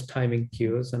what are those timing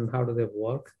cues and how do they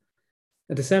work?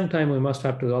 At the same time, we must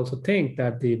have to also think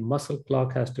that the muscle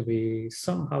clock has to be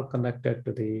somehow connected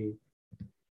to the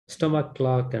stomach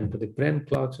clock and to the brain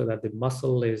clock, so that the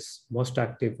muscle is most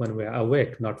active when we are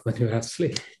awake, not when we are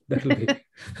asleep. That will be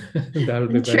very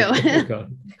difficult.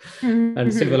 Mm-hmm.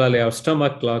 And similarly, our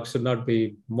stomach clock should not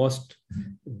be most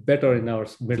better in our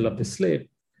middle of the sleep.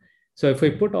 So if we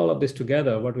put all of this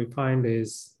together, what we find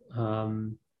is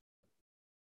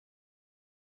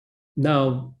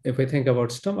now, if we think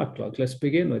about stomach clock, let's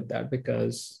begin with that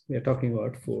because we are talking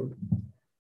about food.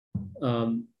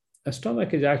 A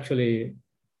stomach is actually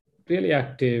really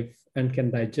active and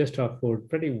can digest our food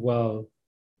pretty well,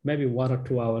 maybe 1 or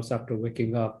 2 hours after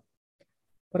waking up,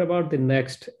 for about the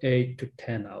next 8 to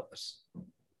 10 hours.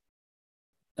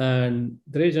 And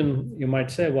the reason you might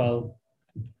say, well,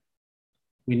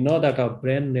 we know that our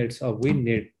brain needs, or we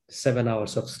need 7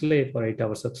 hours of sleep or 8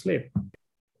 hours of sleep.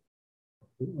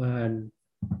 And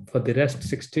for the rest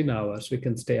 16 hours, we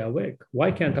can stay awake.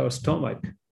 Why can't our stomach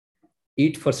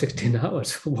eat for 16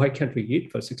 hours? Why can't we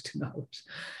eat for 16 hours?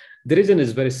 The reason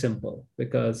is very simple,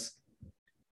 because,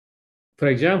 for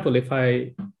example, if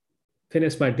I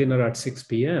finish my dinner at 6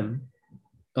 p.m.,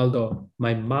 although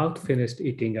my mouth finished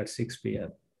eating at 6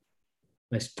 p.m.,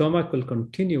 my stomach will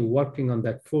continue working on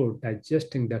that food,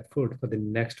 digesting that food for the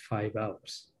next 5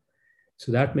 hours.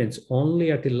 So that means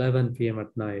only at 11 p.m.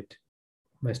 at night,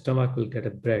 my stomach will get a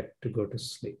break to go to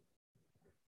sleep.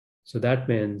 So that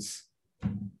means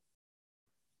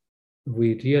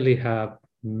we really have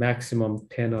maximum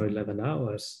 10 or 11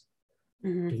 hours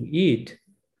to eat,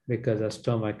 because our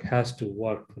stomach has to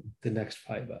work for the next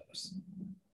 5 hours.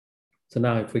 So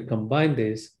now if we combine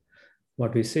this,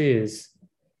 what we see is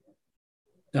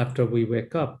after we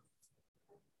wake up,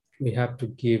 we have to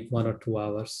give 1 or 2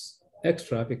 hours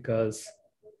extra, because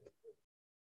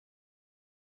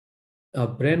our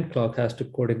brain clock has to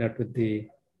coordinate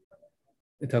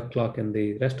with our clock in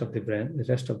the rest of the brain, the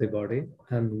rest of the body.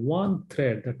 And one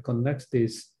thread that connects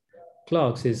these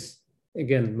clocks is,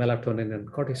 again, melatonin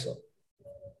and cortisol.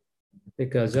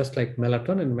 Because just like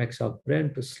melatonin makes our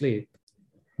brain to sleep,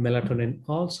 melatonin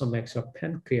also makes our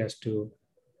pancreas to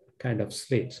kind of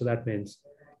sleep. So that means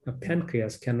a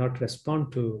pancreas cannot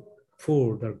respond to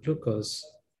food or glucose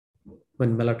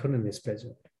when melatonin is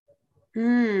present.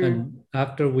 And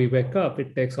after we wake up,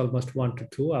 it takes almost 1 to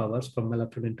 2 hours for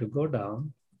melatonin to go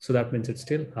down. So that means it's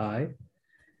still high.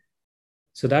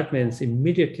 So that means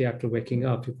immediately after waking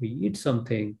up, if we eat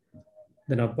something,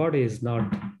 then our body is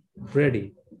not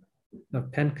ready. Our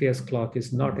pancreas clock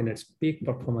is not in its peak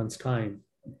performance time.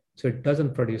 So it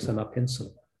doesn't produce enough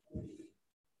insulin.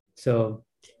 So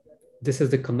this is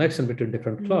the connection between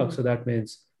different clocks. So that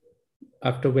means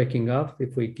after waking up,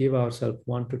 if we give ourselves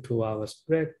 1 to 2 hours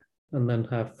break, and then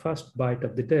have first bite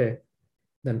of the day,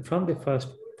 then from the first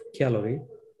calorie,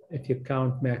 if you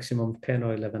count maximum 10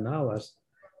 or 11 hours,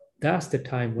 that's the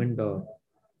time window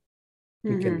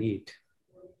you can eat.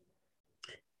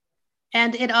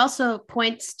 And it also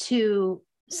points to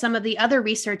some of the other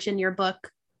research in your book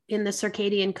in the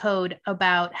circadian code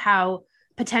about how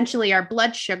potentially our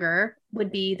blood sugar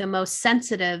would be the most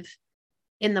sensitive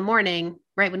in the morning,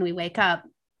 right when we wake up.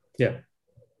 Yeah.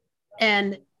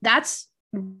 And that's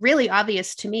really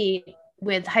obvious to me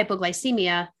with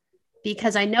hypoglycemia,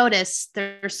 because I notice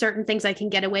there are certain things I can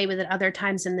get away with at other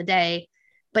times in the day.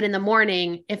 But in the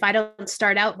morning, if I don't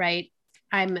start out right,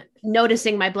 I'm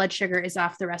noticing my blood sugar is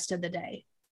off the rest of the day.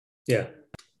 Yeah.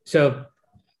 So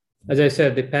as I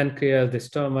said, the pancreas, the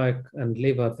stomach, and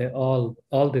liver, they all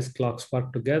these clocks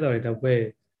work together in a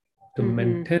way to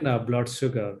maintain our blood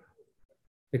sugar.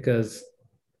 Because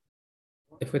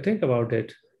if we think about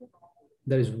it,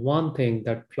 there is one thing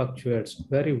that fluctuates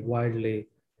very widely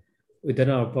within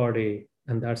our body,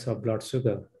 and that's our blood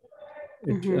sugar.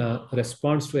 It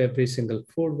responds to every single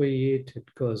food we eat.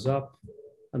 It goes up,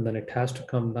 and then it has to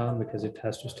come down because it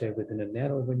has to stay within a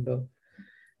narrow window.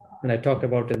 And I talk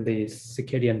about in the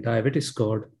circadian diabetes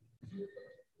code.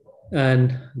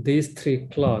 And these 3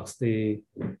 clocks, the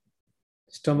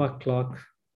stomach clock,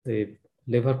 the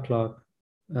liver clock,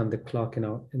 and the clock in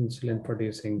our insulin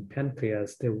producing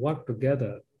pancreas, they work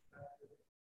together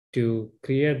to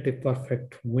create the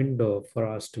perfect window for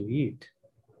us to eat.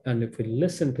 And if we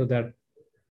listen to that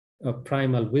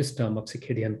primal wisdom of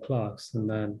circadian clocks and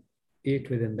then eat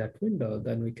within that window,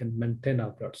 then we can maintain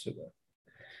our blood sugar.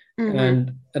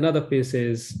 And another piece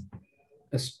is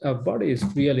our body is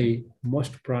really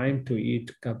most primed to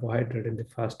eat carbohydrate in the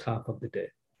first half of the day.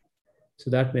 So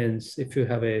that means if you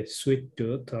have a sweet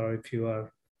tooth or if you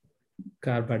are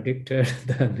carb addicted,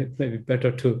 then it may be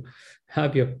better to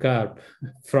have your carb,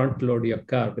 front load your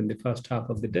carb in the first half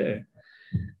of the day.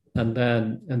 And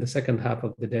then in the second half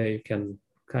of the day, you can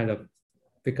kind of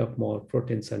pick up more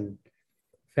proteins and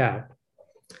fat.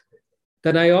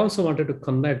 Then I also wanted to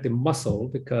connect the muscle,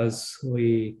 because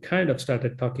we kind of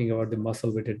started talking about the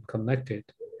muscle, we didn't connect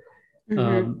it.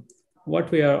 What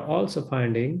we are also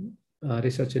finding,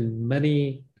 research in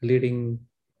many leading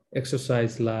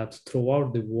exercise labs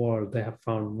throughout the world, they have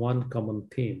found one common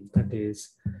theme, that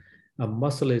is a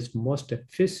muscle is most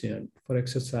efficient for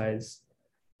exercise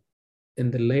in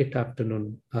the late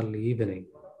afternoon, early evening.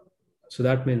 So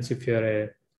that means if you're an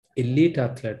elite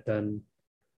athlete, then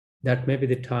that may be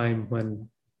the time when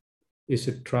you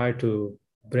should try to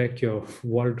break your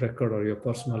world record or your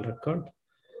personal record,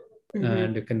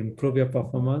 and you can improve your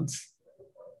performance.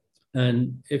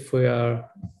 And if we are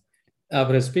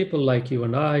average people like you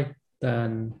and I,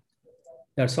 then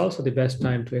That's also the best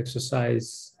time to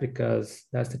exercise because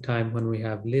that's the time when we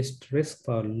have least risk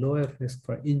for lower risk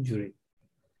for injury.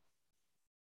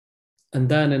 And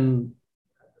then in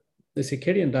the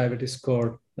circadian diabetes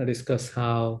score, I discuss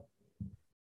how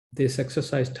this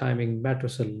exercise timing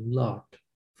matters a lot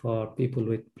for people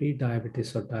with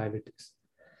pre-diabetes or diabetes.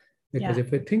 Because if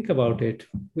we think about it,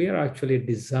 we are actually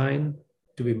designed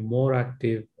to be more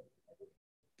active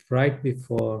right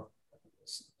before,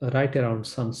 right around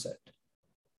sunset.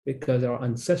 Because our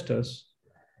ancestors,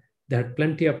 they had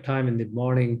plenty of time in the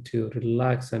morning to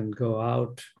relax and go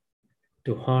out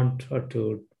to hunt or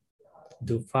to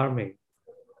do farming.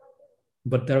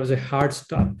 But there was a hard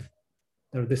stop.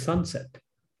 There was the sunset.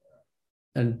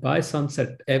 And by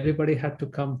sunset, everybody had to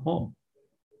come home.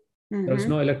 There was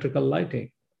no electrical lighting.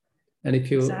 And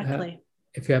if you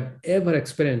have ever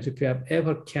experienced, if you have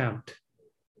ever camped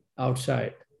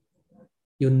outside,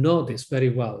 you know this very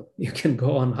well. You can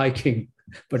go on hiking,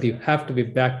 but you have to be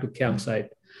back to campsite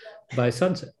by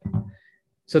sunset.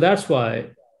 So that's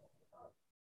why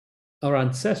our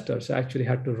ancestors actually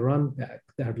had to run back.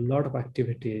 They had a lot of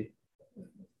activity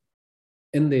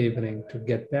in the evening to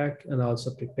get back and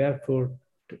also prepare food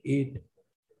to eat.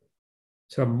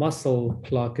 So our muscle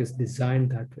clock is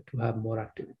designed that way to have more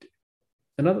activity.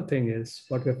 Another thing is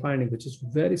what we're finding, which is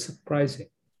very surprising,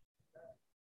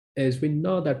 is we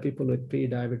know that people with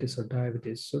pre-diabetes or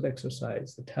diabetes should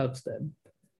exercise. It helps them.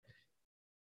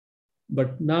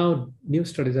 But now new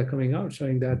studies are coming out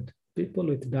showing that people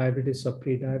with diabetes or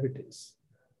pre-diabetes,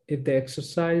 if they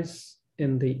exercise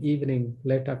in the evening,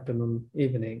 late afternoon,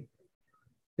 evening,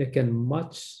 they can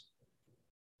much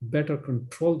better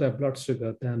control their blood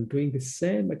sugar than doing the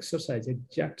same exercise,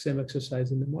 exact same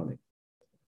exercise in the morning.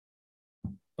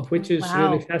 Which is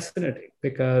really fascinating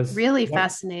because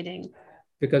fascinating.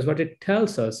 Because what it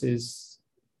tells us is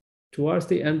towards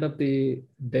the end of the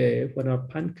day, when our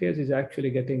pancreas is actually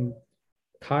getting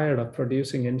tired of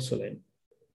producing insulin,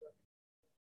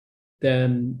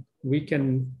 then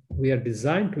we are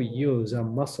designed to use our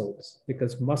muscles,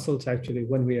 because muscles actually,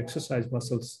 when we exercise,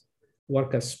 muscles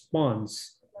work as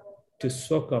sponges to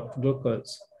soak up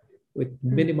glucose with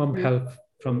minimum help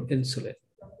from insulin.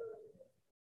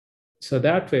 So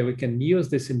that way we can use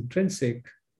this intrinsic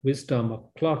wisdom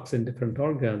of clocks in different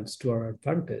organs to our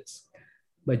advantage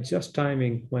by just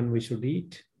timing when we should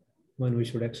eat, when we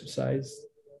should exercise,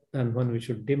 and when we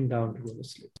should dim down to go to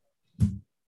sleep.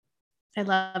 I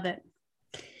love it.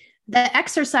 The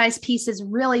exercise piece is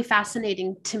really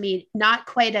fascinating to me, not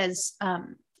quite as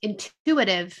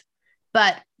intuitive,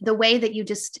 but the way that you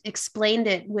just explained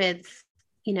it with,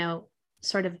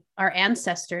 sort of our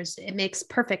ancestors, it makes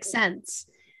perfect sense.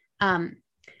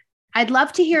 I'd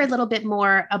love to hear a little bit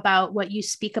more about what you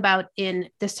speak about in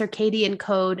the circadian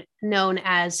code known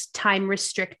as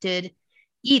time-restricted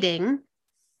eating.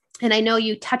 And I know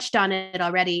you touched on it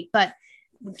already, but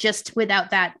just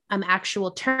without that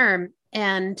actual term.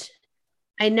 And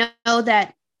I know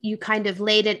that you kind of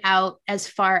laid it out as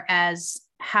far as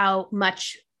how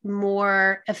much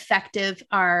more effective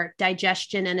our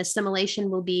digestion and assimilation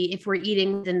will be if we're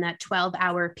eating within that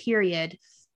 12-hour period.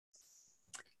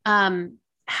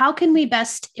 How can we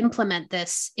best implement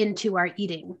this into our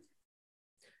eating?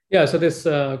 Yeah, so this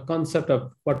concept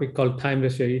of what we call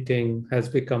time-restricted eating has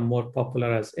become more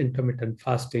popular as intermittent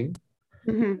fasting.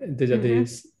 These are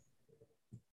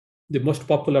the most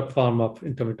popular form of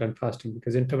intermittent fasting,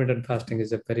 because intermittent fasting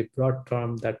is a very broad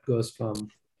term that goes from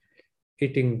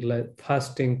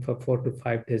fasting for 4 to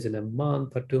 5 days in a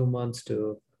month or 2 months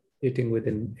to eating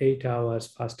within 8 hours,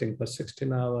 fasting for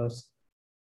 16 hours,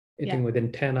 eating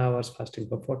within 10 hours, fasting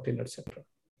for 14, etc.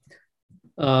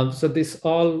 So this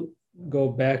all go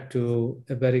back to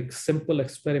a very simple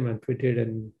experiment we did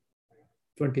in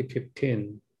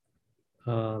 2015.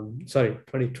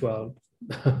 2012.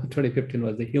 2015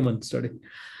 was the human study.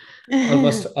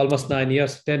 Almost 10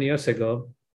 years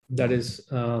ago. That is,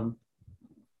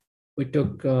 we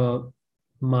took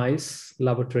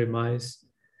laboratory mice,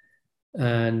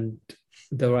 and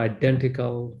they were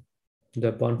identical.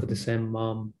 They're born to the same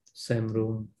mom, same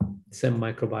room, same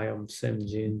microbiome, same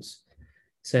genes,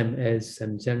 same age,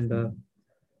 same gender.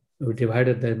 We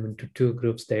divided them into 2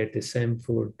 groups. They ate the same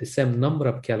food, the same number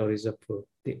of calories of food.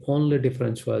 The only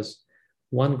difference was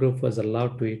one group was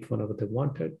allowed to eat whenever they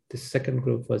wanted. The second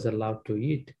group was allowed to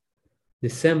eat the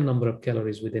same number of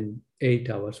calories within 8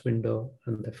 hours window,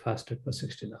 and they fasted for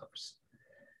 16 hours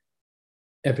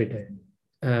every day.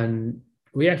 And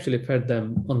we actually fed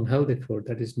them unhealthy food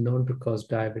that is known to cause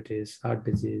diabetes, heart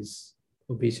disease,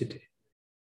 obesity.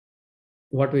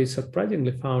 What we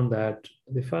surprisingly found that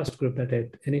the first group that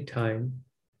ate any time,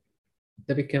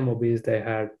 they became obese. They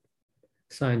had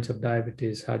signs of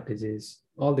diabetes, heart disease,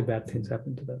 all the bad things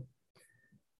happen to them.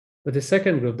 But the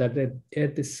second group that they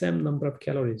ate the same number of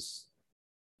calories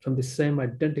from the same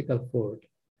identical food,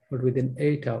 but within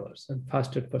 8 hours and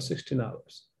fasted for 16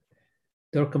 hours,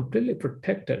 they were completely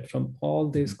protected from all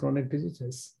these chronic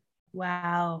diseases.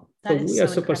 Wow. So we are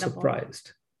super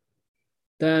surprised.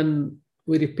 Then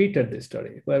we repeated this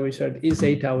study where we said, is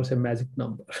 8 hours a magic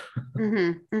number?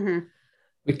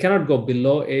 We cannot go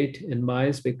below 8 in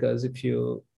mice, because if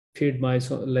you feed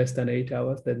mice less than 8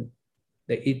 hours, then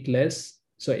they eat less.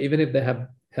 So even if they have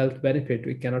health benefit,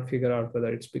 we cannot figure out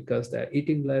whether it's because they're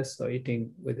eating less or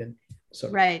eating within.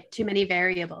 Right. Too many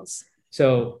variables.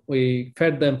 So we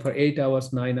fed them for 8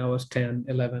 hours, 9 hours, 10,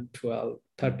 11, 12,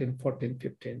 13, 14,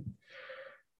 15.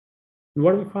 And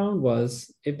what we found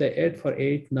was if they ate for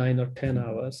 8, 9, or 10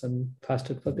 hours and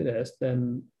fasted for the rest,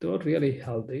 then they were really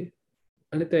healthy.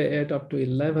 And if they ate up to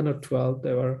 11 or 12,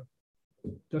 they're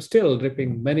still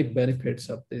reaping many benefits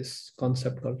of this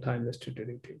concept called time-restricted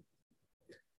eating.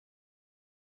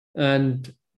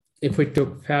 And if we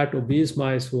took fat obese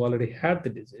mice who already had the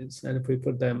disease, and if we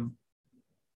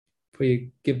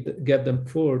give them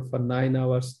food for 9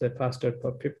 hours, they fasted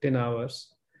for 15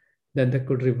 hours, then they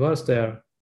could reverse their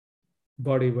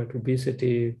body weight,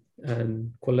 obesity,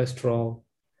 and cholesterol.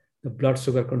 The blood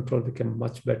sugar control became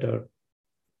much better.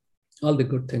 All the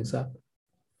good things happen.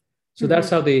 So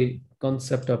that's how the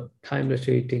concept of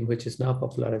time-restricted eating, which is now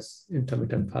popular as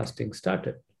intermittent fasting,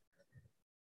 started.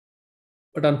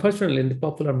 But unfortunately, in the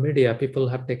popular media, people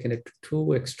have taken it to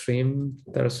too extreme.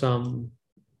 There are some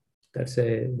that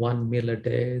say 1 meal a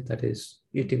day, that is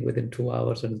eating within 2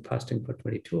 hours and fasting for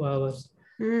 22 hours,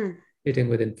 eating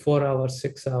within 4 hours,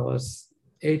 6 hours,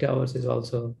 8 hours is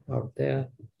also out there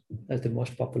as the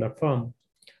most popular form.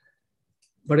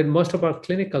 But in most of our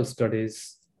clinical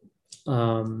studies,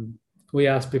 we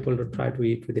ask people to try to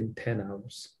eat within 10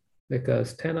 hours,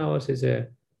 because 10 hours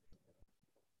it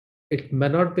may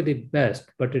not be the best,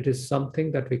 but it is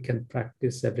something that we can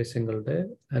practice every single day,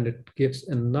 and it gives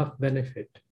enough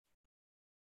benefit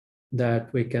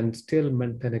that we can still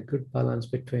maintain a good balance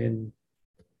between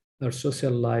our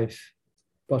social life,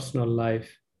 personal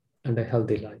life, and a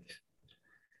healthy life.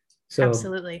 So,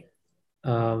 absolutely.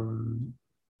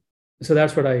 So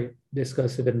that's what I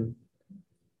discuss even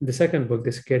in the second book,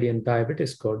 the Circadian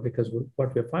Diabetes Code, because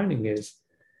what we're finding is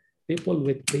people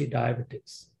with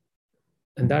pre-diabetes,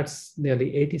 and that's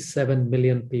nearly 87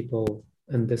 million people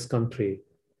in this country,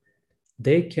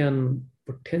 they can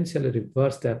potentially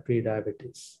reverse their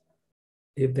pre-diabetes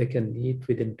if they can eat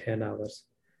within 10 hours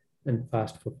and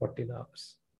fast for 14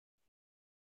 hours.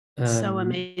 So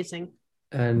amazing.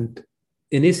 And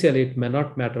initially, it may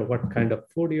not matter what kind of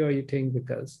food you're eating,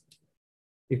 because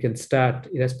you can start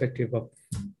irrespective of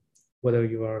whether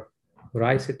you are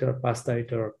rice eater, pasta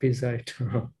eater, or pizza eater,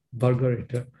 or burger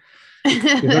eater.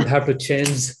 You don't have to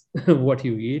change what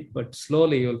you eat, but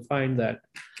slowly you'll find that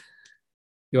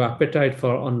your appetite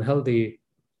for unhealthy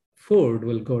food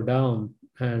will go down,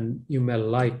 and you may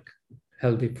like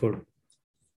healthy food.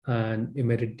 And you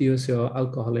may reduce your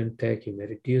alcohol intake, you may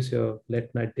reduce your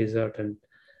late night dessert, and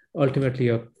ultimately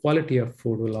your quality of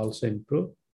food will also improve.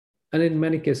 And in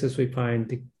many cases, we find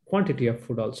the quantity of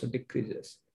food also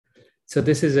decreases. So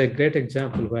this is a great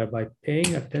example where by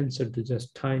paying attention to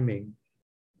just timing,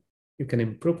 you can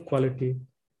improve quality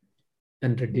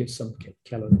and reduce some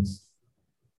calories.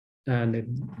 And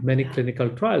in many clinical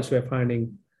trials, we're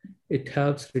finding it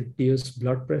helps reduce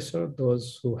blood pressure,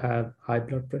 those who have high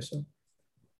blood pressure.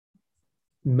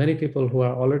 Many people who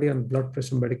are already on blood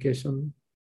pressure medication,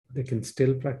 they can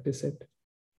still practice it.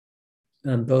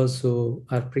 And those who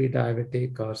are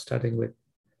pre-diabetic or starting with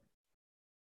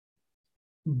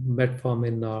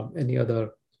metformin or any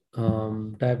other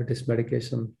diabetes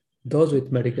medication, those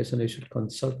with medication, you should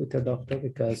consult with your doctor,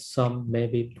 because some may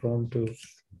be prone to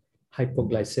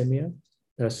hypoglycemia.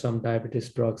 There are some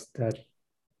diabetes drugs that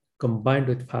combined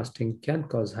with fasting can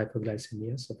cause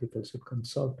hypoglycemia. So people should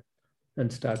consult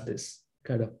and start this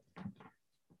kind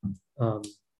of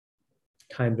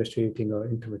time-restricted eating or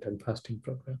intermittent fasting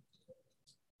program.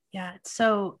 Yeah,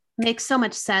 so makes so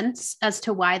much sense as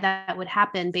to why that would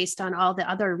happen based on all the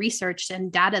other research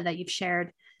and data that you've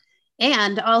shared.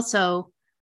 And also,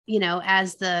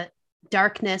 as the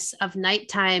darkness of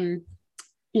nighttime,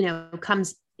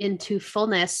 comes into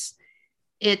fullness,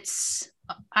 it's,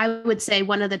 I would say,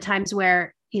 one of the times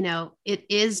where, it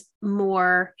is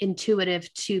more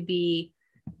intuitive to be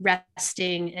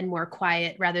resting and more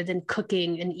quiet rather than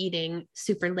cooking and eating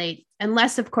super late,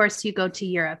 unless of course you go to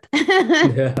Europe.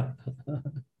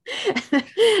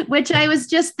 Which I was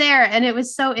just there, and it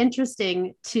was so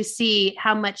interesting to see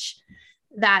how much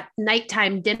that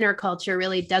nighttime dinner culture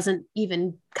really doesn't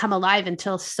even come alive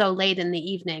until so late in the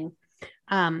evening.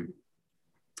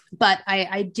 But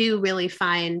I do really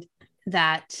find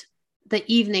that the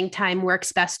evening time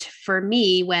works best for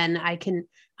me when I can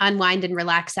unwind and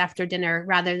relax after dinner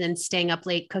rather than staying up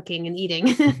late cooking and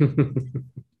eating.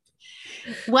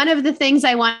 One of the things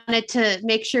I wanted to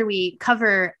make sure we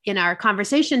cover in our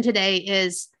conversation today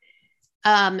is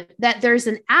that there's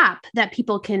an app that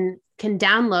people can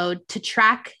download to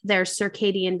track their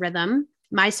circadian rhythm.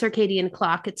 My Circadian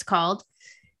Clock, it's called.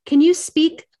 Can you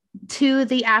speak to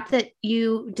the app that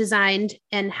you designed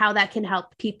and how that can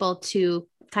help people to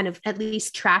kind of at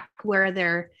least track where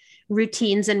their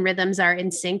routines and rhythms are in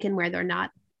sync and where they're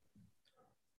not?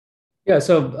 Yeah,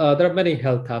 so there are many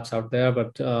health apps out there,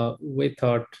 but we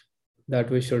thought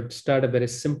that we should start a very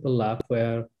simple app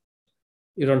where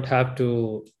you don't have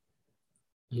to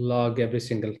log every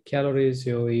single calories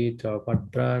you eat or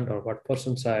what brand or what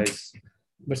portion size,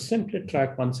 but simply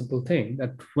track one simple thing,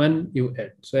 that when you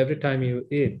eat. So every time you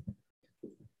eat,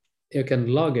 you can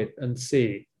log it and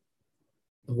see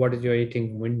what is your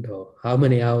eating window, how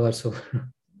many hours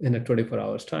in a 24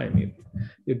 hours time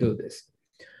you do this.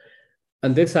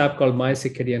 And this app called My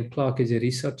Circadian Clock is a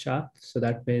research app. So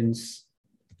that means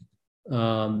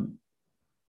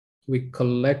we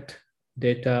collect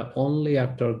data only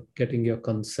after getting your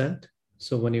consent.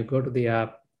 So when you go to the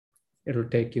app, it'll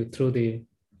take you through the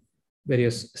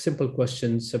various simple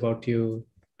questions about you,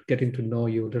 getting to know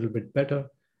you a little bit better,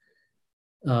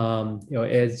 your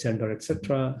age, gender,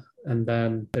 etc. And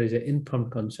then there is an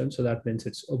informed consent. So that means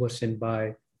it's overseen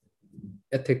by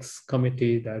ethics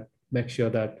committee that makes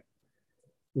sure that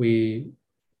we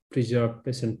preserve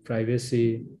patient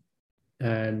privacy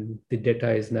and the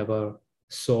data is never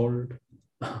sold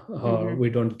or we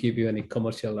don't give you any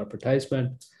commercial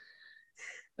advertisement.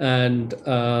 And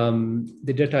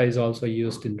the data is also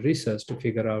used in research to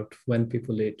figure out when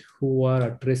people eat, who are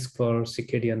at risk for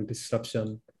circadian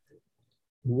disruption,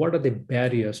 what are the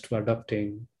barriers to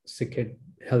adopting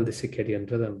healthy circadian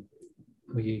rhythm.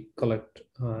 We collect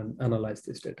and analyze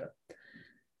this data.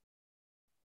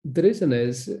 The reason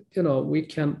is, we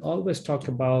can always talk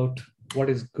about what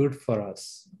is good for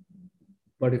us.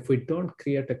 But if we don't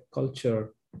create a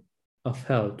culture of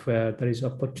health where there is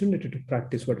opportunity to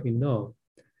practice what we know,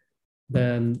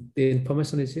 then the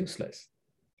information is useless.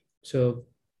 So,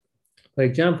 for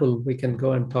example, we can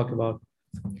go and talk about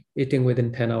eating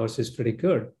within 10 hours is pretty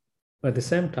good. But at the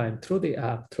same time, through the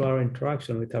app, through our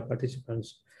interaction with our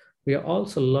participants, we are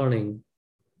also learning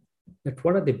that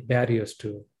what are the barriers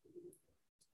to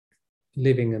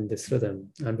living in this rhythm.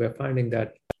 And we're finding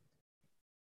that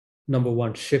number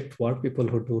one, shift work, people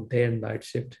who do day and night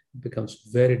shift, becomes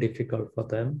very difficult for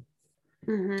them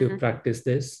to practice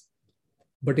this.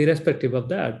 But irrespective of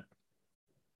that,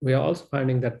 we are also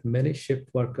finding that many shift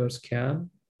workers can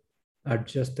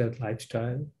adjust their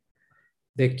lifestyle.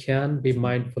 They can be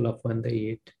mindful of when they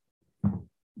eat.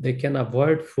 They can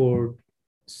avoid food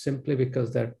simply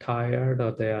because they're tired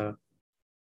or they are,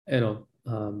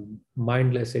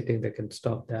 mindless eating. They can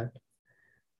stop that.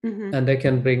 And they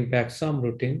can bring back some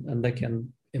routine and they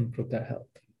can improve their health.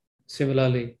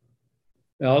 Similarly,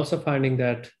 we're also finding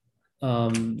that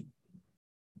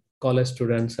college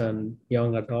students and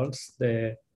young adults,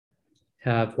 they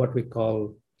have what we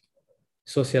call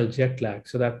social jet lag.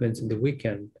 So that means in the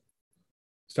weekend,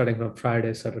 starting from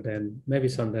Friday, Saturday, and maybe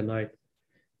Sunday night,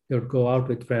 you would go out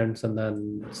with friends and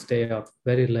then stay up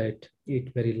very late,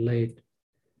 eat very late.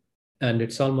 And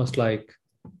it's almost like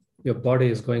your body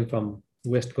is going from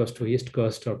West Coast to East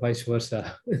Coast or vice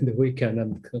versa in the weekend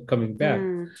and coming back.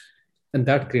 And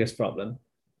that creates problem.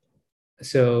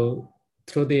 So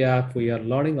through the app, we are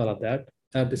learning all of that.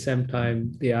 At the same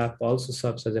time, the app also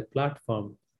serves as a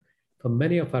platform for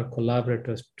many of our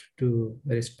collaborators to do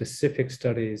very specific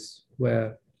studies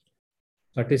where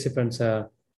participants are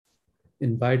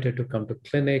invited to come to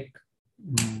clinic,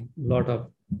 a lot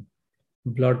of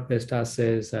blood-based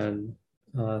assays and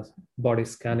body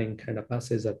scanning kind of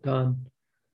assays are done.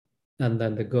 And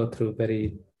then they go through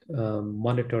very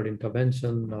monitored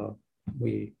intervention.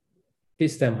 We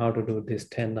teach them how to do this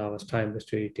 10 hours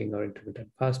time-restricted eating or intermittent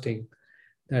fasting.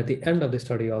 And at the end of the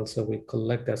study also, we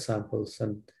collect their samples.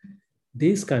 And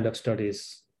these kind of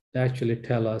studies actually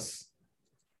tell us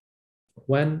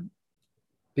when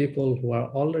people who are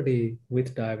already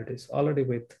with diabetes, already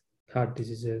with heart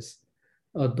diseases,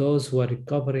 or those who are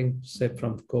recovering, say,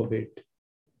 from COVID,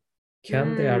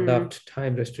 can they adopt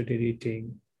time-restricted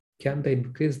eating? Can they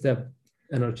increase their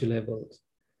energy levels?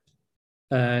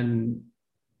 And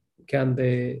can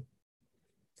they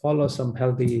follow some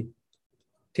healthy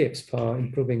tips for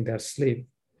improving their sleep?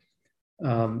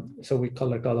 So we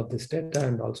collect all of this data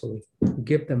and also we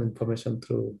give them information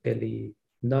through daily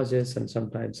nudges and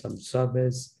sometimes some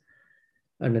surveys.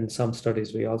 And in some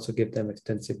studies, we also give them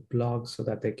extensive blogs so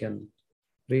that they can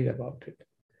read about it.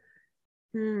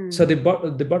 So the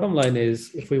bottom line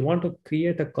is, if we want to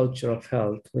create a culture of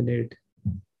health, we need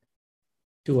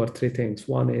two or three things.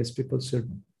 One is people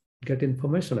should get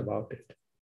information about it.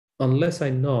 Unless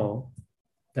I know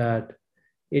that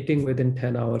eating within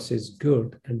 10 hours is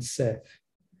good and safe,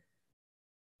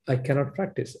 I cannot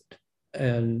practice it.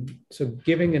 And so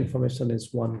giving information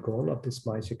is one goal of this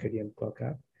My Circadian Clock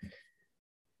app.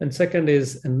 And second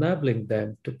is enabling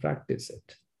them to practice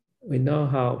it. We know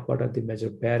what are the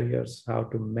major barriers, how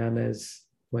to manage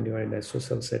when you are in a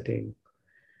social setting,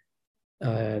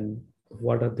 and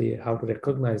how to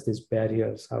recognize these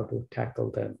barriers, how to tackle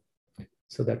them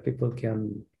so that people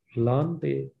can learn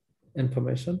the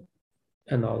information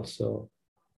and also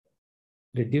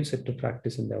reduce it to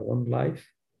practice in their own life.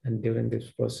 And during this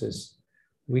process,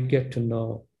 we get to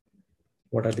know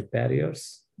what are the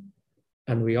barriers,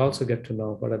 and we also get to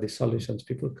know what are the solutions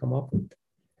people come up with.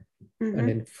 Mm-hmm. And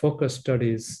in focus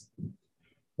studies,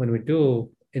 when we do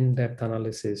in-depth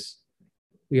analysis,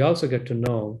 we also get to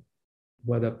know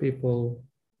whether people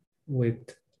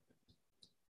with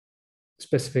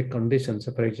specific conditions,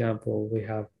 so for example, we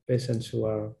have patients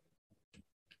who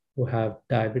have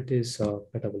diabetes or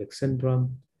metabolic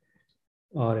syndrome,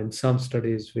 or in some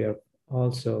studies, we are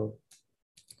also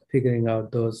figuring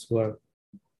out those who are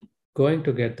going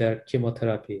to get their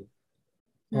chemotherapy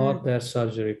or their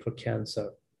surgery for cancer.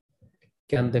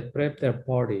 Can they prep their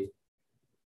body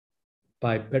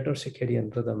by better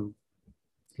circadian rhythm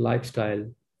lifestyle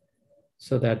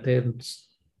so that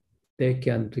they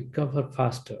can recover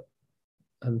faster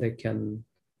and they can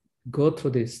go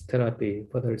through this therapy,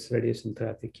 whether it's radiation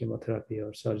therapy, chemotherapy,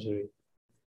 or surgery,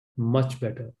 much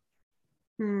better.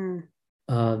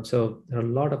 So there are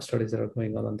a lot of studies that are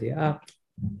going on the app,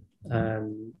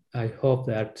 and I hope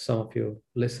that some of you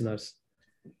listeners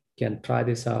can try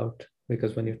this out,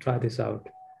 because when you try this out,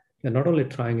 you're not only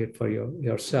trying it for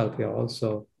yourself, you're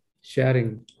also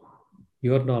sharing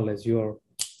your knowledge, your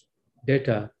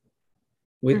data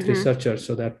with researchers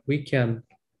so that we can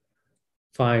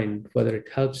find whether it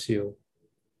helps you,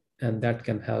 and that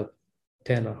can help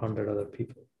 10 or 100 other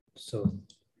people. So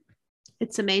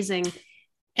it's amazing.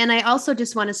 And I also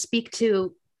just want to speak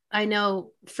to, I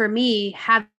know for me,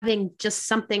 having just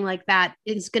something like that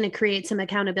is going to create some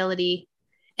accountability,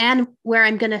 and where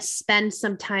I'm going to spend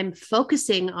some time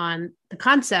focusing on the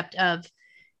concept of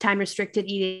time restricted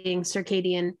eating,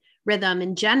 circadian rhythm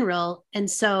in general.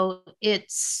 And so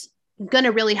it's going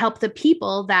to really help the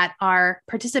people that are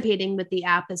participating with the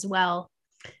app as well,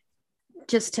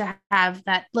 just to have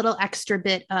that little extra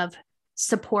bit of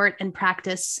support and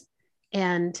practice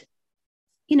and,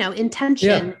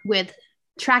 intention with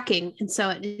tracking. And so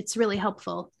it's really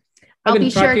helpful. I'll be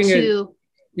sure to...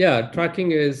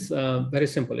 Tracking is very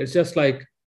simple. It's just like,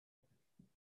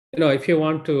 if you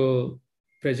want to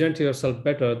present yourself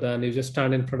better, then you just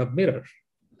stand in front of mirror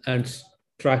and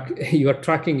you are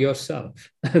tracking yourself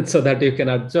so that you can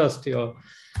adjust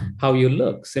how you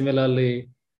look. Similarly,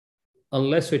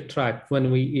 unless we track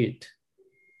when we eat,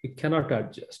 we cannot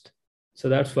adjust. So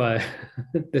that's why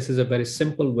this is a very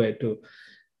simple way to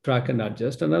track and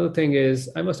adjust. Another thing is,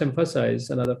 I must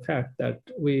emphasize another fact that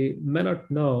we may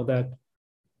not know, that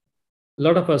a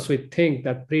lot of us, we think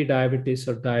that pre-diabetes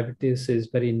or diabetes is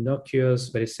very innocuous,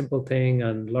 very simple thing.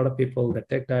 And a lot of people that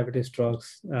take diabetes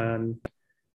drugs, and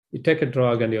you take a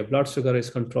drug and your blood sugar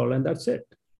is controlled and that's it.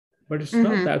 But it's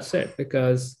not that's it,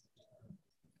 because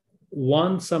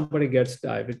once somebody gets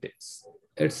diabetes,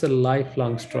 it's a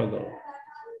lifelong struggle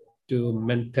to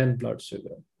maintain blood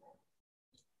sugar.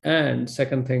 And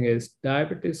second thing is,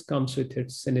 diabetes comes with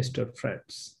its sinister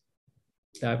friends.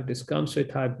 Diabetes comes with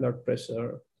high blood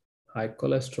pressure, high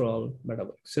cholesterol,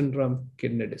 metabolic syndrome,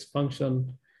 kidney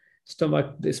dysfunction,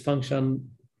 stomach dysfunction,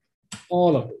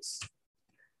 all of this.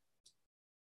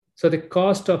 So the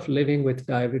cost of living with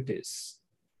diabetes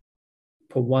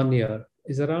for 1 year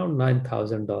is around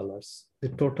 $9,000, the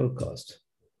total cost.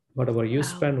 Whatever you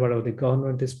spend, whatever the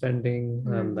government is spending,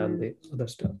 and then the other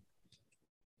stuff.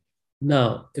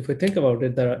 Now, if we think about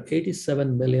it, there are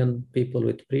 87 million people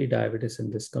with pre-diabetes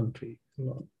in this country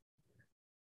alone.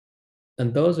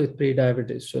 And those with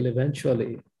pre-diabetes will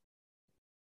eventually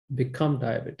become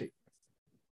diabetic.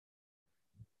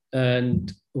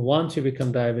 And once you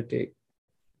become diabetic,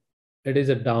 it is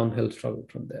a downhill struggle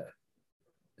from there.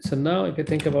 So now if you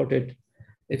think about it,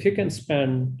 if you can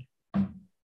spend,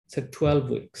 say, 12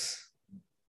 weeks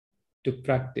to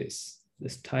practice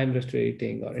this time restricted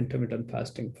eating or intermittent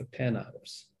fasting for 10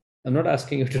 hours, I'm not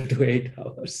asking you to do 8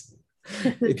 hours.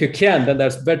 If you can, then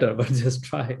that's better, but just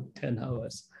try 10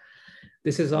 hours.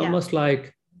 This is almost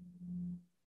like,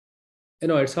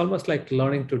 it's almost like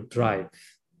learning to drive,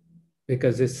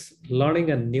 because it's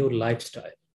learning a new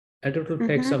lifestyle and it will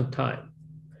take some time.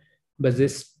 But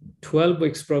this 12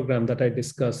 weeks program that I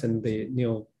discuss in the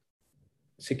new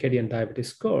circadian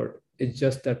diabetes code is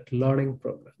just that learning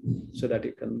program, so that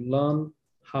you can learn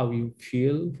how you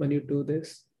feel when you do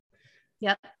this.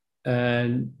 Yep.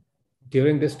 And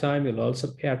during this time, you'll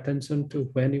also pay attention to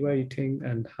when you are eating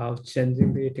and how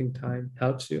changing the eating time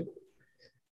helps you.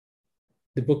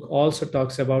 The book also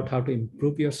talks about how to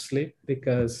improve your sleep,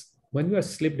 because when you are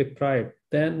sleep deprived,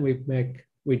 then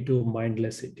we do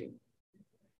mindless eating.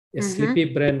 A sleepy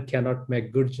brain cannot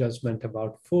make good judgment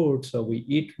about food, so we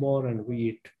eat more and we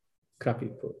eat crappy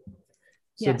food.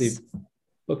 So the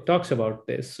book talks about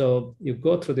this. So you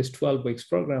go through this 12 weeks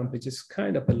program, which is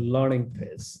kind of a learning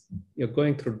phase. You're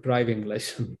going through driving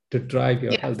lesson to drive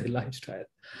your healthy lifestyle.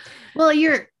 Well,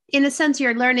 in a sense,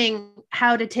 you're learning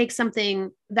how to take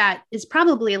something that is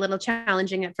probably a little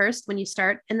challenging at first when you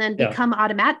start, and then become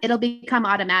automatic. It'll become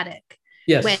automatic.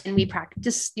 Yes. When we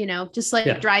practice, just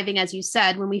like driving, as you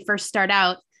said, when we first start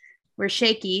out, we're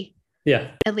shaky.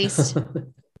 Yeah. At least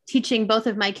teaching both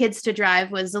of my kids to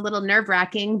drive was a little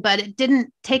nerve-wracking, but it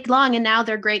didn't take long. And now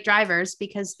they're great drivers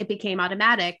because it became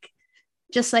automatic.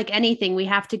 Just like anything, we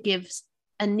have to give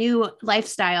a new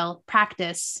lifestyle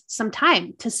practice some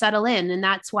time to settle in. And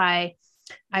that's why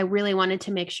I really wanted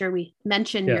to make sure we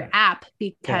mention your app,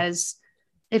 because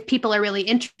if people are really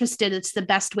interested, it's the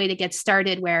best way to get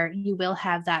started, where you will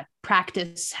have that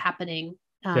practice happening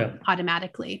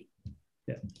automatically.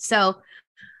 Yeah. So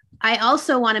I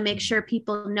also want to make sure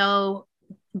people know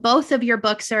both of your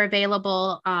books are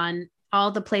available on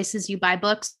all the places you buy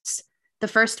books. The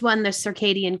first one, The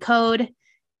Circadian Code,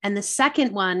 and the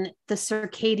second one, The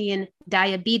Circadian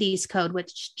Diabetes Code,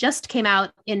 which just came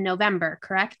out in November,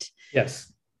 correct?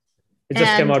 Yes. It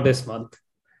just came out this month.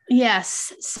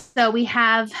 Yes. So we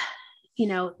have,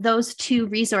 those two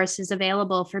resources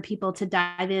available for people to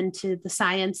dive into the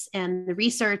science and the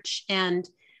research. And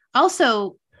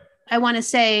also, I want to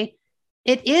say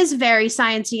it is very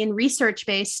sciencey and research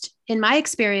based in my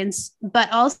experience,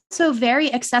 but also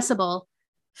very accessible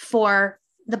for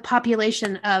the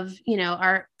population of,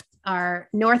 our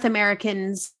North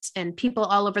Americans and people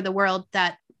all over the world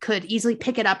that could easily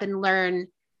pick it up and learn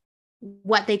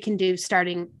what they can do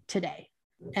starting today.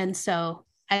 And so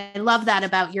I love that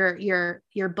about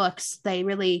your books. They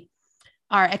really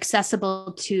are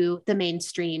accessible to the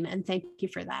mainstream. And thank you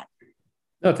for that.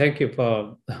 No, thank you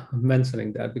for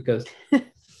mentioning that, because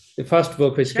the first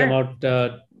book, which came out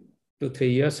 2-3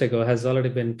 years ago, has already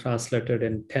been translated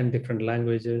in 10 different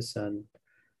languages. And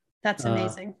that's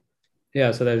amazing.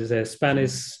 So there is a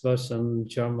Spanish version,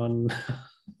 German,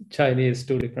 Chinese,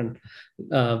 2 different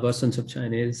versions of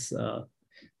Chinese,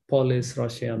 Polish,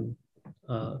 Russian,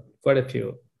 quite a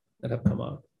few that have come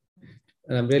out.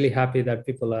 And I'm really happy that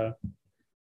people are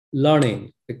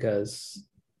learning, because,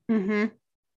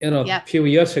 a few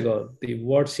years ago, the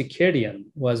word circadian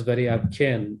was very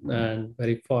arcane and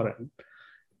very foreign.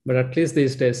 But at least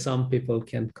these days, some people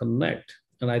can connect.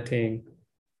 And I think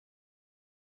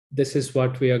this is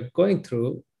what we are going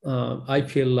through. I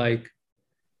feel like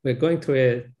we're going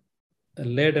through a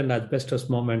lead and asbestos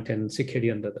moment in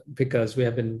circadian rhythm, because we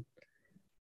have been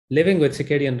living with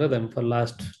circadian rhythm for the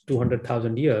last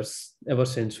 200,000 years, ever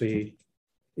since we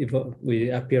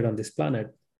appeared on this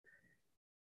planet.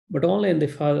 But only in the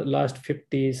last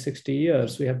 50, 60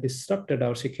 years, we have disrupted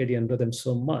our circadian rhythm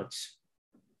so much,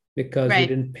 because we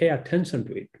didn't pay attention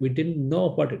to it. We didn't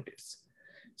know what it is.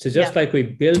 So just like we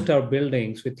built our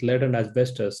buildings with lead and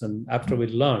asbestos, and after we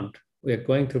learned, we are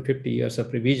going through 50 years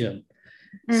of revision.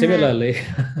 Similarly,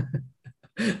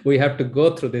 we have to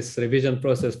go through this revision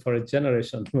process for a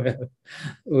generation, where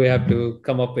we have to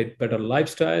come up with better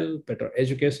lifestyle, better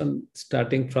education,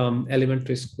 starting from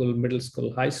elementary school, middle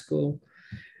school, high school.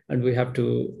 And we have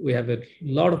a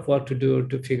lot of work to do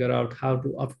to figure out how to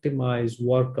optimize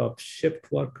work of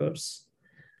shift workers,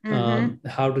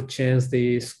 how to change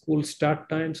the school start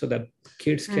time so that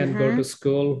kids can go to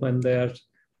school when they're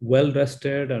well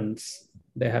rested and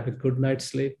they have a good night's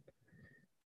sleep.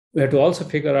 We have to also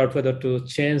figure out whether to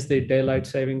change the daylight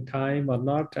saving time or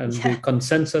not. And the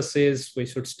consensus is we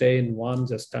should stay in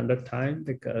just standard time,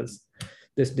 because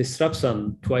this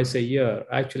disruption twice a year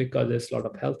actually causes a lot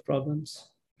of health problems.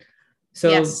 So,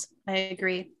 yes, I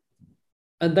agree.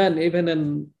 And then even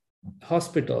in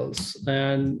hospitals,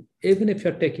 and even if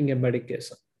you're taking a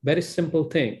medication, very simple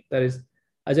thing, that is,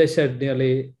 as I said,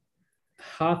 nearly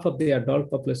half of the adult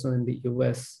population in the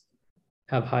US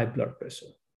have high blood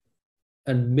pressure,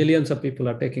 and millions of people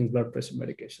are taking blood pressure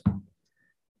medication.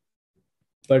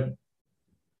 But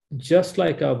just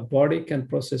like our body can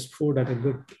process food at a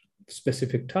good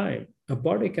specific time, a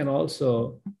body can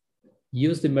also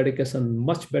use the medication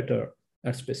much better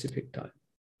at specific time.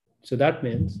 So that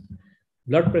means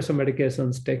blood pressure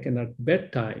medications taken at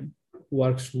bedtime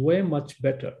works way much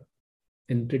better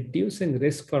in reducing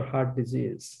risk for heart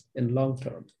disease in long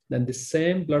term than the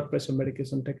same blood pressure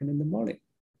medication taken in the morning.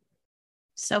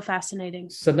 So fascinating.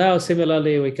 So now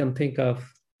similarly, we can think of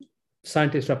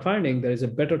scientists are finding there is a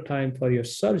better time for your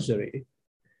surgery,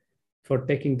 for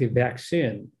taking the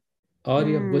vaccine or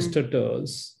your booster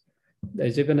dose.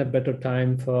 There's even a better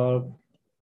time for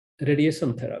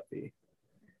radiation therapy.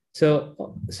 So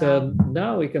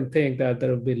now we can think that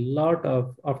there will be a lot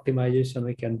of optimization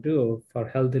we can do for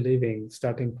healthy living,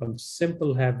 starting from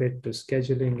simple habit to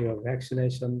scheduling your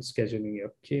vaccination, scheduling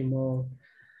your chemo,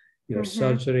 your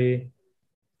surgery.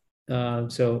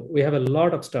 So we have a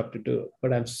lot of stuff to do,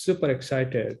 but I'm super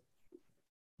excited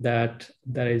that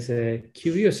there is a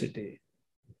curiosity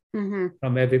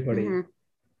from everybody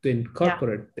to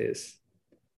incorporate this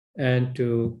and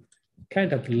to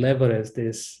kind of leverage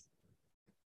this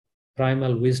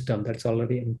primal wisdom that's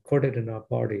already encoded in our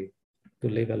body to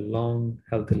live a long,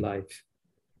 healthy life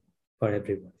for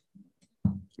everyone.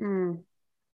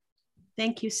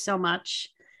 Thank you so much.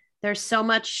 There's so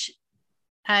much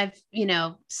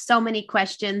so many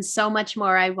questions, so much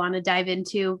more I want to dive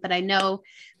into, but I know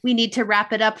we need to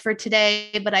wrap it up for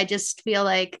today, but I just feel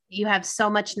like you have so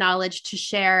much knowledge to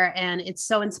share, and it's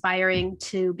so inspiring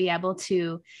to be able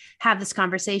to have this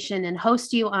conversation and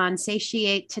host you on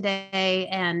Satiate today.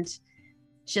 And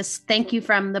just thank you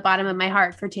from the bottom of my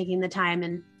heart for taking the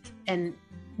time and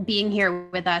being here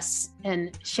with us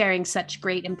and sharing such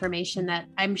great information that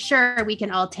I'm sure we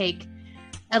can all take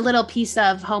a little piece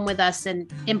of home with us and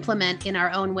implement in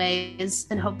our own ways.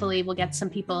 And hopefully we'll get some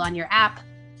people on your app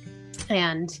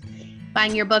and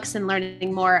buying your books and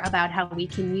learning more about how we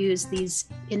can use these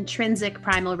intrinsic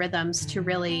primal rhythms to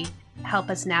really help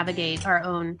us navigate our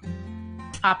own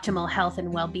optimal health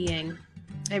and well-being.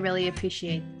 I really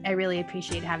appreciate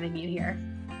having you here.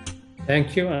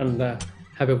 Thank you, and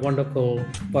have a wonderful,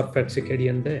 perfect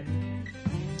circadian day.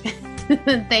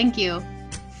 Thank you.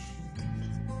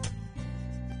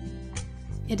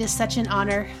 It is such an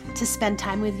honor to spend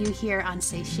time with you here on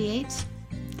Satiate,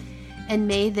 and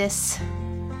may this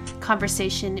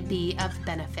conversation be of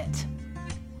benefit.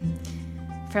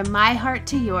 From my heart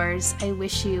to yours, I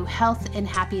wish you health and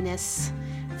happiness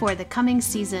for the coming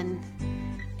season,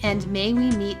 and may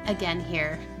we meet again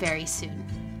here very soon.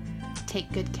 Take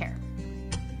good care.